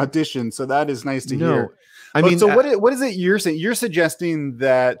feedback on the audition. So that is nice to hear. I mean, so what is it you're saying? You're suggesting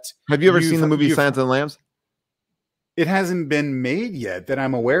that. Have you ever seen the movie Silence of the Lambs? It hasn't been made yet that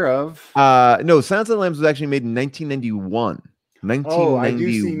I'm aware of. No, Silence of the Lambs was actually made in 1991. 1991. Oh, I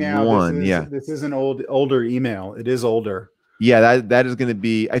do see now. This is an older email. It is older. Yeah, that is going to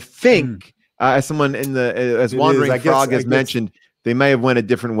be. I think As someone in the as Wandering Frog has mentioned, they may have went a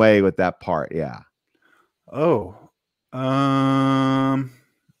different way with that part. Yeah. Oh.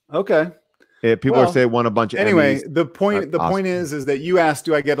 Okay. Yeah, people are saying won a bunch of Emmys. The point is that you asked,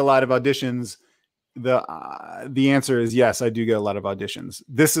 do I get a lot of auditions? The answer is yes, I do get a lot of auditions.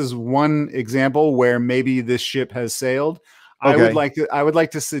 This is one example where maybe this ship has sailed. Okay. I would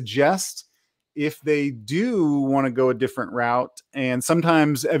like to suggest, if they do want to go a different route, and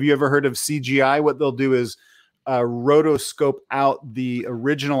sometimes, have you ever heard of CGI? What they'll do is rotoscope out the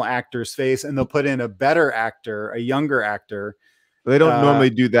original actor's face, and they'll put in a better actor, a younger actor. They don't normally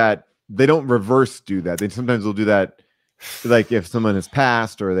do that. They don't reverse do that. Sometimes they'll do that, like if someone has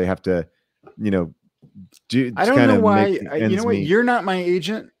passed or they have to, I don't know why. You know what? You're not my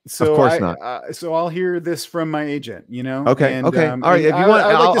agent, so of course not. So I'll hear this from my agent. Okay. And, okay. All right. If you want,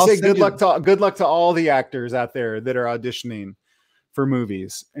 I'd like to say good luck to all the actors out there that are auditioning for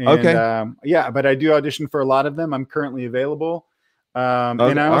movies. And, okay. But I do audition for a lot of them. I'm currently available. And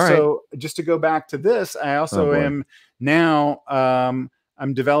I also, just to go back to this, I also am now.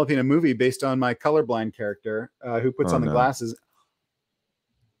 I'm developing a movie based on my colorblind character who puts on the glasses.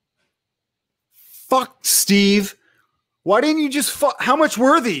 Fuck, Steve. Why didn't you just how much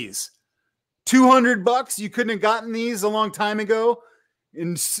were these? $200? You couldn't have gotten these a long time ago.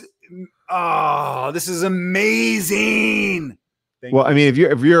 And this is amazing. Well, I mean, if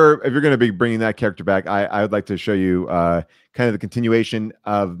you're going to be bringing that character back, I would like to show you kind of the continuation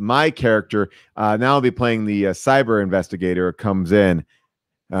of my character. Now I'll be playing the cyber investigator who comes in.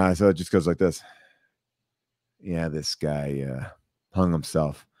 So it just goes like this. Yeah, this guy hung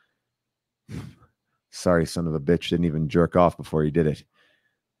himself. Sorry, son of a bitch, didn't even jerk off before he did it.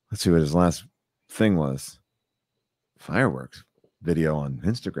 Let's see what his last thing was. Fireworks video on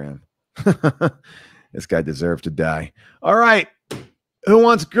Instagram. This guy deserved to die. All right. Who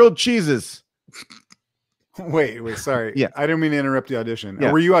wants grilled cheeses? Wait, sorry. Yeah. I didn't mean to interrupt the audition.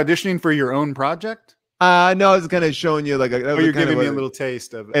 Yeah. Were you auditioning for your own project? No, I was kind of showing you like you're giving me a little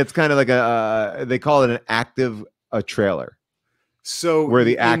taste of it. It's kind of like they call it an active trailer. So where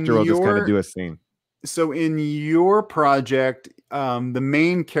the actor will just kind of do a scene. So in your project, the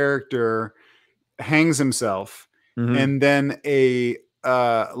main character hangs himself, and then a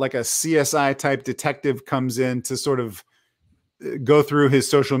CSI type detective comes in to sort of go through his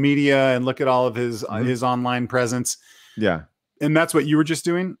social media and look at all of his online presence. Yeah. And that's what you were just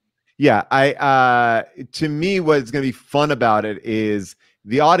doing? Yeah. To me, what's going to be fun about it is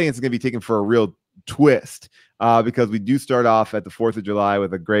the audience is going to be taken for a real twist. Because we do start off at the 4th of July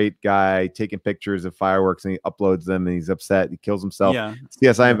with a great guy taking pictures of fireworks, and he uploads them, and he's upset. He kills himself. Yeah.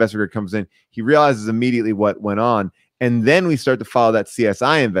 CSI investigator comes in. He realizes immediately what went on. And then we start to follow that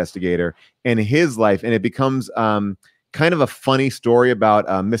CSI investigator and his life. And it becomes kind of a funny story about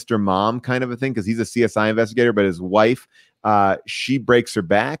Mr. Mom kind of a thing, because he's a CSI investigator, but his wife, she breaks her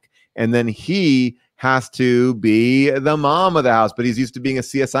back. And then he has to be the mom of the house, but he's used to being a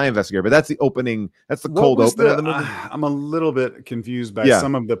CSI investigator. But that's the opening. That's the cold open of the movie. I'm a little bit confused by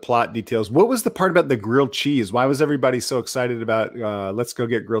some of the plot details. What was the part about the grilled cheese? Why was everybody so excited about let's go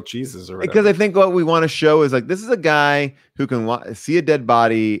get grilled cheeses or whatever? Because I think what we want to show is like, this is a guy who can see a dead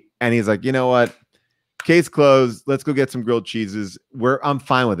body, and he's like, you know what? Case closed. Let's go get some grilled cheeses. I'm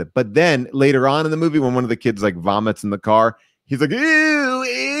fine with it. But then later on in the movie, when one of the kids like vomits in the car, he's like, ew,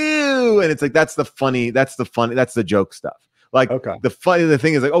 ew. And it's like, that's the joke stuff. Like the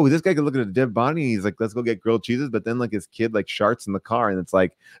thing is like, oh, this guy can look at a dead body. He's like, let's go get grilled cheeses. But then like his kid like sharts in the car, and it's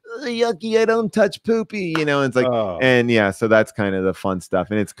like, yucky, I don't touch poopy, and it's like, and yeah, so that's kind of the fun stuff.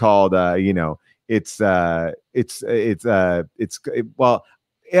 And it's called, well, it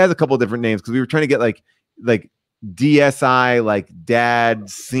has a couple of different names, because we were trying to get like DSI, like dad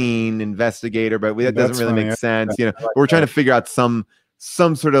scene investigator, but that doesn't really make sense. We're trying to figure out some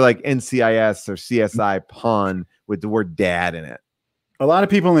sort of like NCIS or CSI pun with the word dad in it. A lot of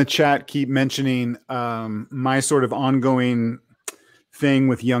people in the chat keep mentioning my sort of ongoing thing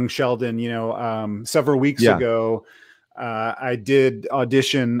with young Sheldon. Several weeks ago, I did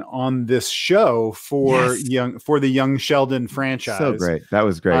audition on this show for the Young Sheldon franchise. So great. That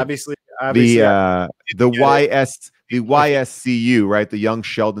was great. Obviously the YSCU, right? The Young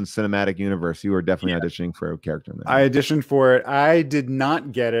Sheldon Cinematic Universe. You were definitely auditioning for a character in that. I auditioned for it. I did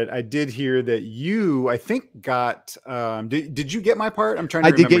not get it. I did hear that you, I think, got. Did you get my part? I'm trying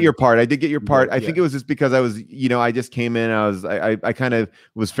to remember. I did get your part. I think it was just because I was, I just came in. I kind of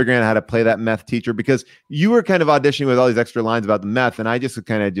was figuring out how to play that meth teacher, because you were kind of auditioning with all these extra lines about the meth, and I just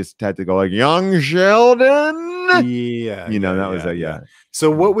had to go like, Young Sheldon. Yeah. So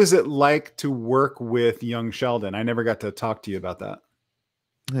what was it like to work with Young Sheldon? I never got to talk to you about that.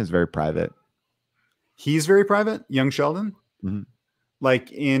 It was very private. He's very private, young Sheldon. Mm-hmm.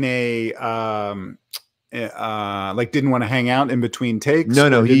 Like in a like didn't want to hang out in between takes.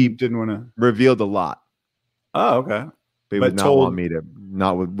 No, he didn't want to revealed a lot. Oh, okay. But would not want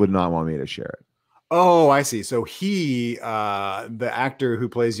me to share it. Oh, I see. So he, the actor who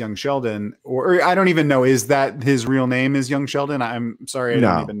plays young Sheldon, or I don't even know, is that his real name is young Sheldon? I'm sorry, I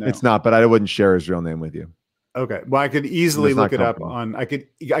don't even know. It's not, but I wouldn't share his real name with you. Okay. Well, I could easily look it up on, I could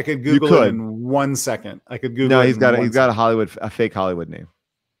Google it in 1 second. I could Google it. No, he's got a fake Hollywood name.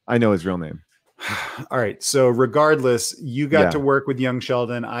 I know his real name. All right. So regardless, you got to work with young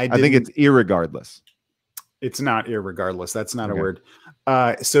Sheldon. I think it's irregardless. It's not irregardless. That's not a word.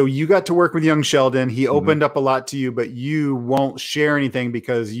 So you got to work with young Sheldon. He opened up a lot to you, but you won't share anything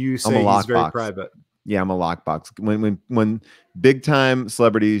because you say he's very private. Yeah, I'm a lockbox. When big time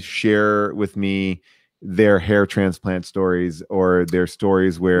celebrities share with me their hair transplant stories or their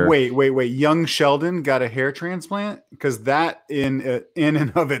stories where wait, young Sheldon got a hair transplant? Because that in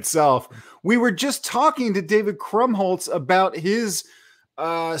and of itself, we were just talking to David Krumholtz about his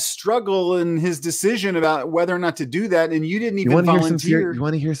struggle and his decision about whether or not to do that, and you didn't even volunteer. You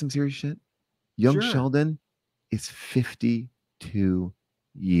want to hear some serious shit? Young Sheldon is 52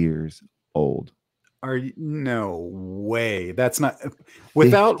 years old. Are you? No way. That's not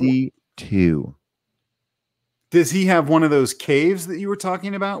without 52. Does he have one of those caves that you were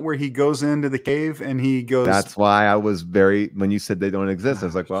talking about where he goes into the cave and he goes? That's why I was when you said they don't exist, I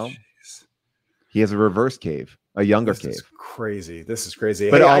was like, well, geez. He has a reverse cave, a younger cave. Crazy. This is crazy.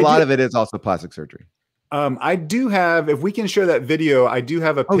 But a lot of it is also plastic surgery. I do have, if we can show that video, I do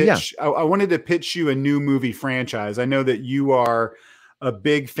have a pitch. Yeah. I wanted to pitch you a new movie franchise. I know that you are a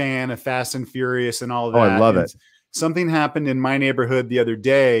big fan of Fast and Furious and all of that. Oh, I love it. Something happened in my neighborhood the other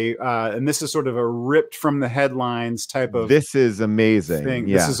day, and this is sort of a ripped from the headlines type of. This is amazing. Thing.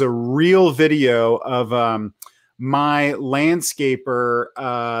 Yeah. This is a real video of my landscaper,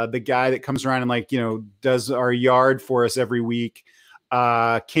 the guy that comes around and does our yard for us every week.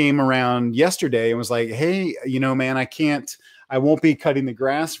 Came around yesterday and was like, "Hey, man, I won't be cutting the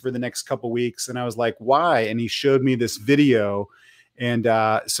grass for the next couple weeks." And I was like, "Why?" And he showed me this video. And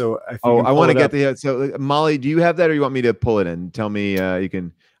so I want to get the so Molly, do you have that or you want me to pull it in? Tell me you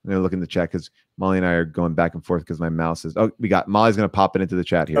can. I'm gonna look in the chat because Molly and I are going back and forth because my mouse is Molly's gonna pop it into the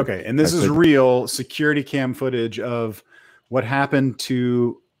chat here. Okay, and this is real security cam footage of what happened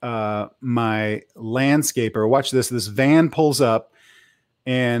to my landscaper. Watch this. This van pulls up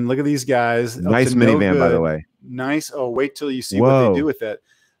and look at these guys. Nice minivan, by the way. Nice. Oh, wait till you see what they do with it.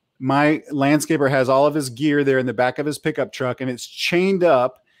 My landscaper has all of his gear there in the back of his pickup truck and it's chained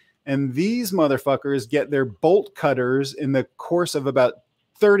up. And these motherfuckers get their bolt cutters in the course of about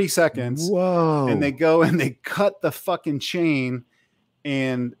 30 seconds. Whoa. And they go and they cut the fucking chain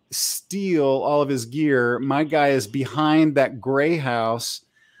and steal all of his gear. My guy is behind that gray house,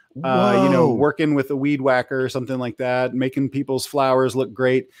 working with a weed whacker or something like that, making people's flowers look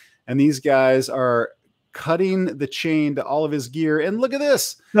great. And these guys are cutting the chain to all of his gear. And look at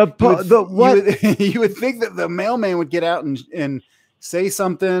this. You would think that the mailman would get out and say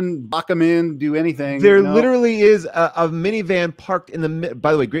something, lock him in, do anything. There literally is a minivan parked in the,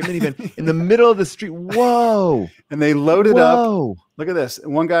 by the way, great minivan in the middle of the street. Whoa. And they load it up. Look at this.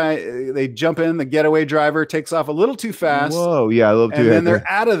 One guy, they jump in, the getaway driver takes off a little too fast. Whoa. Yeah. A little too fast. And then they're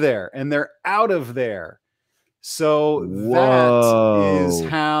out of there. So that is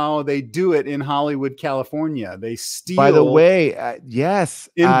how they do it in Hollywood, California. They steal. By the way, yes,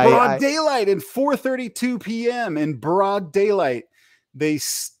 in broad daylight, in 4:32 p.m. in broad daylight, they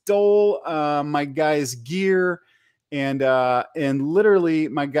stole my guy's gear, and literally,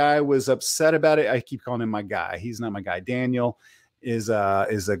 my guy was upset about it. I keep calling him my guy. He's not my guy. Daniel is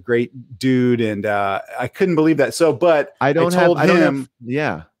a great dude, and I couldn't believe that. So, but I told him.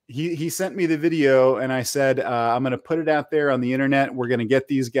 He sent me the video and I said, I'm going to put it out there on the internet. We're going to get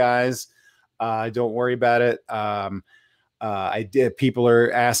these guys. Don't worry about it. I did. People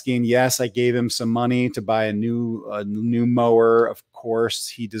are asking. Yes, I gave him some money to buy a new mower. Of course,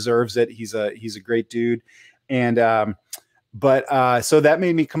 he deserves it. He's a great dude. And so that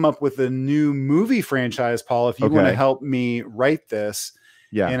made me come up with a new movie franchise, Paul, if you want to help me write this.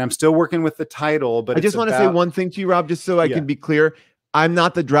 Yeah. And I'm still working with the title, but I just want to say one thing to you, Rob, just so I can be clear. I'm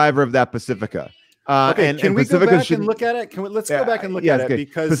not the driver of that Pacifica. Can we go back and look at it? Let's go back and look at it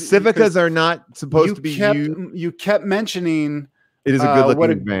because Pacificas are not supposed to be used. You kept mentioning it is a good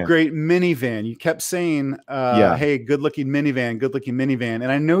looking van. Great minivan. You kept saying, hey, good looking minivan. And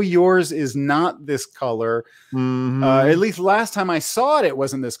I know yours is not this color. At least last time I saw it, it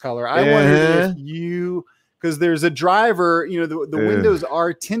wasn't this color. I wondered if you, because there's a driver, the windows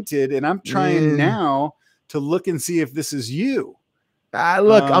are tinted, and I'm trying now to look and see if this is you.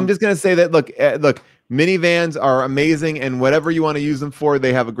 Look, I'm just going to say that, look, minivans are amazing, and whatever you want to use them for,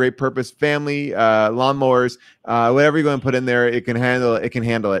 they have a great purpose. Family, lawnmowers, whatever you're going to put in there, it can handle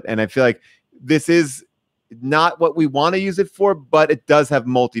it. And I feel like this is not what we want to use it for, but it does have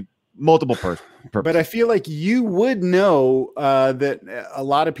multiple purposes. But I feel like you would know that a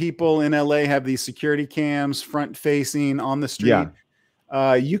lot of people in LA have these security cams front facing on the street.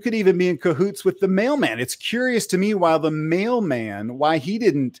 Yeah. You could even be in cahoots with the mailman. It's curious to me why he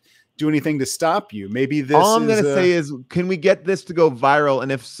didn't do anything to stop you. Maybe this. All I'm going to say is, can we get this to go viral?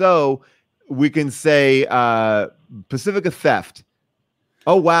 And if so, we can say Pacifica theft.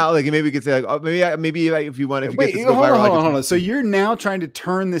 Oh wow! Like maybe we could say, like, maybe if you want, if you wait, get this to go viral, hold on. So you're now trying to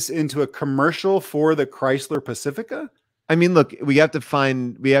turn this into a commercial for the Chrysler Pacifica? I mean, look, we have to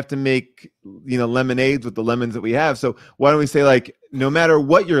make, lemonades with the lemons that we have. So why don't we say, like, no matter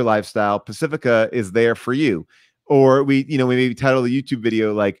what your lifestyle, Pacifica is there for you. Or we maybe title the YouTube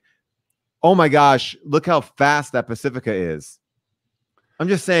video like, oh my gosh, look how fast that Pacifica is. I'm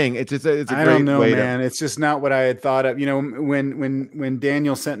just saying, it's a great I don't know, way man. It's just not what I had thought of. When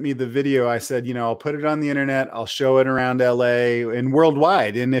Daniel sent me the video, I said, I'll put it on the internet. I'll show it around LA and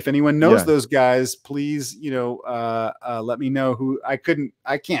worldwide. And if anyone knows those guys, please, let me know who. I can't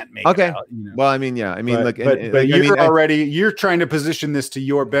make it out, Well, I mean, look, but you're trying to position this to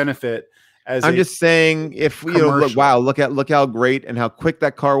your benefit. I'm just saying, if look how great and how quick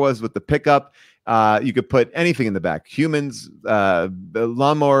that car was with the pickup. You could put anything in the back, humans,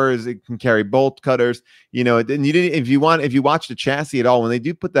 lawnmowers, it can carry bolt cutters, and if you watch the chassis at all, when they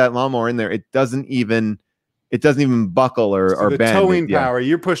do put that lawnmower in there, it doesn't even buckle or the bend. Towing power,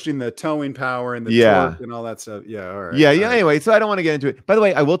 you're pushing the towing power and the torque and all that stuff. Yeah. All right. Yeah. Anyway, so I don't want to get into it. By the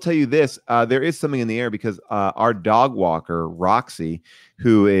way, I will tell you this, there is something in the air because our dog walker, Roxy,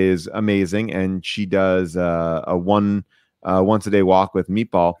 who is amazing, and she does a once a day walk with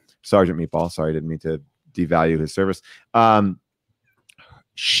Sergeant Meatball. Sorry, I didn't mean to devalue his service.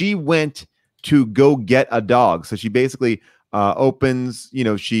 She went to go get a dog. So she basically opens,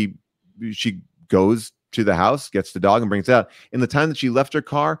 she goes to the house, gets the dog and brings it out. In the time that she left her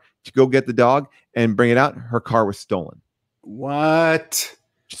car to go get the dog and bring it out, her car was stolen. What?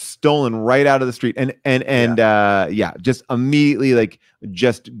 Stolen right out of the street. And just immediately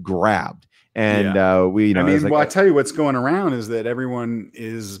just grabbed. And I tell you what's going around is that everyone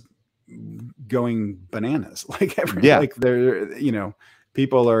is going bananas.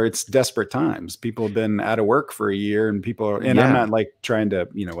 It's desperate times. People have been out of work for a year, and I'm not trying to,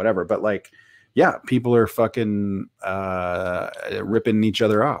 whatever, but people are fucking ripping each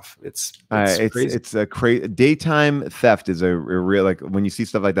other off. It's crazy. It's a crazy. Daytime theft is a real, when you see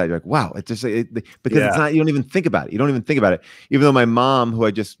stuff like that, you're like, wow, it's just because it's not, you don't even think about it. Even though my mom, who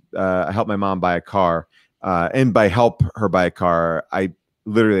I just helped my mom buy a car, and by help her buy a car, I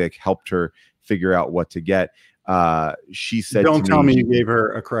literally helped her figure out what to get. She said, "Don't tell me you gave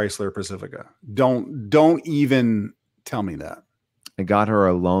her a Chrysler Pacifica. Don't even tell me that." I got her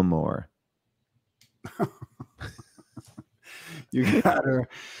a lawnmower. You got her.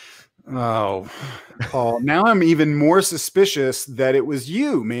 Oh, Paul. Now I'm even more suspicious that it was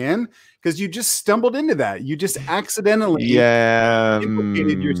you, man, because you just stumbled into that. You just accidentally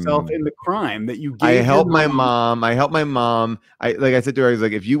implicated yourself in the crime that you gave. I helped my mom. I said to her, I was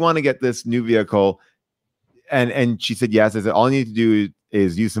like, if you want to get this new vehicle, and she said yes. I said, all I need to do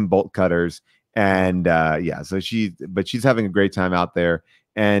is use some bolt cutters. And so she's having a great time out there.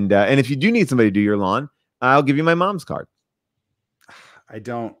 And if you do need somebody to do your lawn, I'll give you my mom's card. I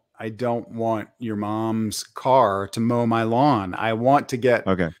don't want your mom's car to mow my lawn. I want to get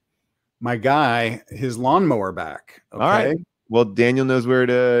my guy his lawnmower back. Okay. All right. Well, Daniel knows where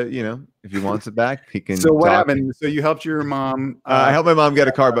to, if he wants it back, he can. So what happened? So you helped your mom. I helped my mom get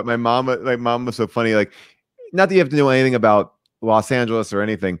a car, but my mom was so funny. Not that you have to know anything about Los Angeles or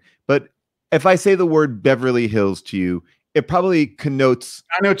anything, but if I say the word Beverly Hills to you, it probably connotes.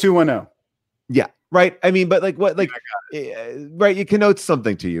 I know 210. Yeah. Right. I mean, but right. It connotes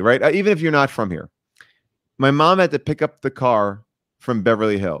something to you, right? Even if you're not from here. My mom had to pick up the car from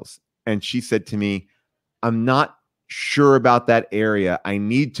Beverly Hills. And she said to me, I'm not sure about that area. I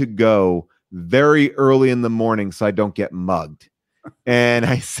need to go very early in the morning so I don't get mugged. And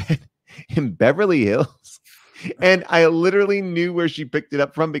I said, in Beverly Hills? And I literally knew where she picked it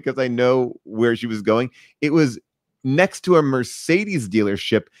up from because I know where she was going. It was next to a Mercedes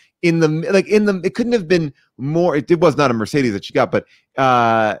dealership it couldn't have been more. It was not a Mercedes that she got, but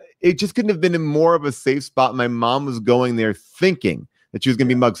it just couldn't have been in more of a safe spot. My mom was going there thinking that she was going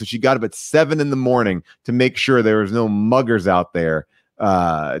to be mugged. So she got up at 7 a.m. to make sure there was no muggers out there,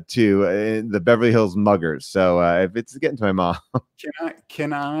 the Beverly Hills muggers. So if it's getting to my mom,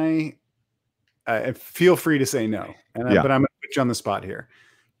 can I feel free to say no, but I'm going to put you on the spot here.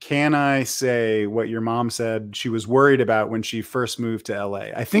 Can I say what your mom said she was worried about when she first moved to LA?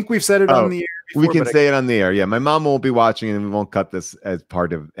 I think we've said it on the air before. We can say it on the air. Yeah, my mom won't be watching, and we won't cut this as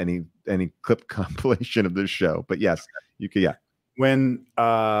part of any clip compilation of this show. But yes, you could. Yeah. When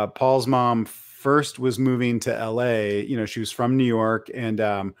Paul's mom first was moving to LA, she was from New York, and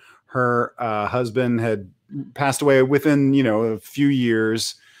her husband had passed away within a few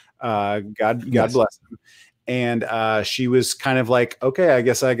years. God bless him. And she was kind of like, okay, I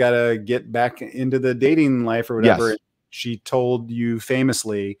guess I got to get back into the dating life or whatever. Yes. She told you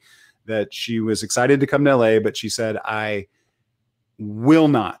famously that she was excited to come to LA, but she said, I will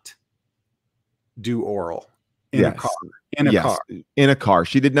not do oral in a car. In a car.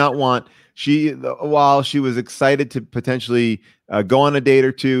 She did not want, while she was excited to potentially go on a date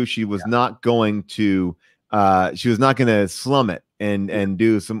or two, she was not going to, slum it and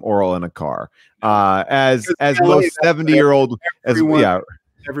do some oral in a car. As most 70-year-old,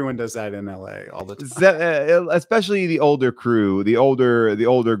 everyone does that in LA all the time. Especially the older crew, the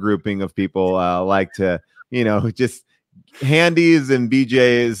older grouping of people like to, just handies and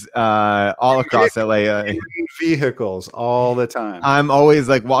BJs all across LA. Vehicles all the time. I'm always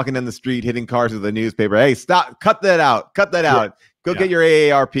like walking down the street, hitting cars with a newspaper. Hey, stop! Cut that out! Go get your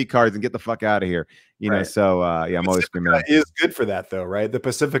AARP cards and get the fuck out of here. So I'm always screaming. Is good for that though, right? The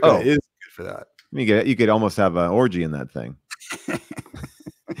Pacifica is good for that. You could almost have an orgy in that thing.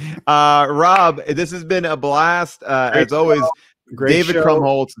 Rob, this has been a blast. As always, David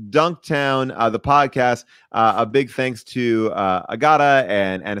Krumholtz, Dunktown, the podcast. A big thanks to Agata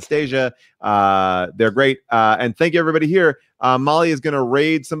and Anastasia. They're great. And thank you, everybody here. Molly is going to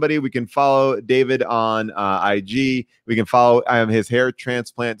raid somebody. We can follow David on IG. We can follow his hair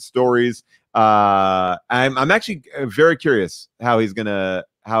transplant stories. I'm actually very curious how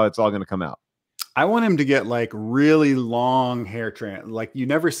it's all gonna come out. I want him to get like really long hair like you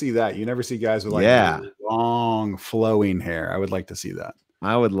never see that. You never see guys with like really long flowing hair. I would like to see that.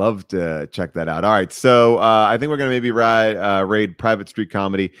 I would love to check that out. All right. So I think we're gonna maybe raid Private Street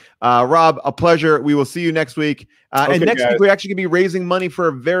Comedy. Rob, a pleasure. We will see you next week. And next week we're actually gonna be raising money for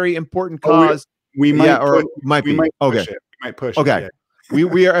a very important cause. We might push. Okay.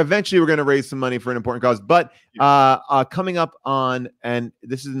 We are eventually we're going to raise some money for an important cause, but coming up on, and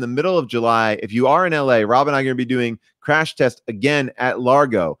this is in the middle of July. If you are in LA, Rob and I are going to be doing Crash Test again at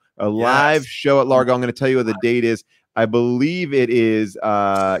Largo, a live show at Largo. I'm going to tell you what the date is. I believe it is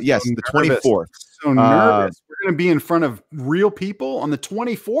the 24th. So nervous. We're going to be in front of real people on the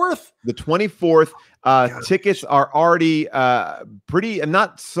 24th. The 24th. Tickets are already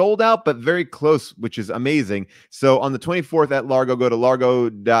not sold out, but very close, which is amazing. So on the 24th at Largo, go to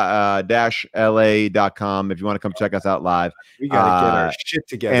largo-la.com if you want to come check us out live. We got to get our shit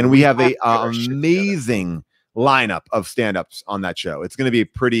together. And we have a amazing lineup of stand-ups on that show. It's going to be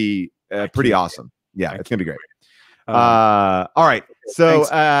pretty awesome. Yeah, it's going to be great. All right. So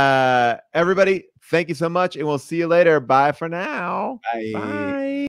everybody, thank you so much, and we'll see you later. Bye for now. Bye.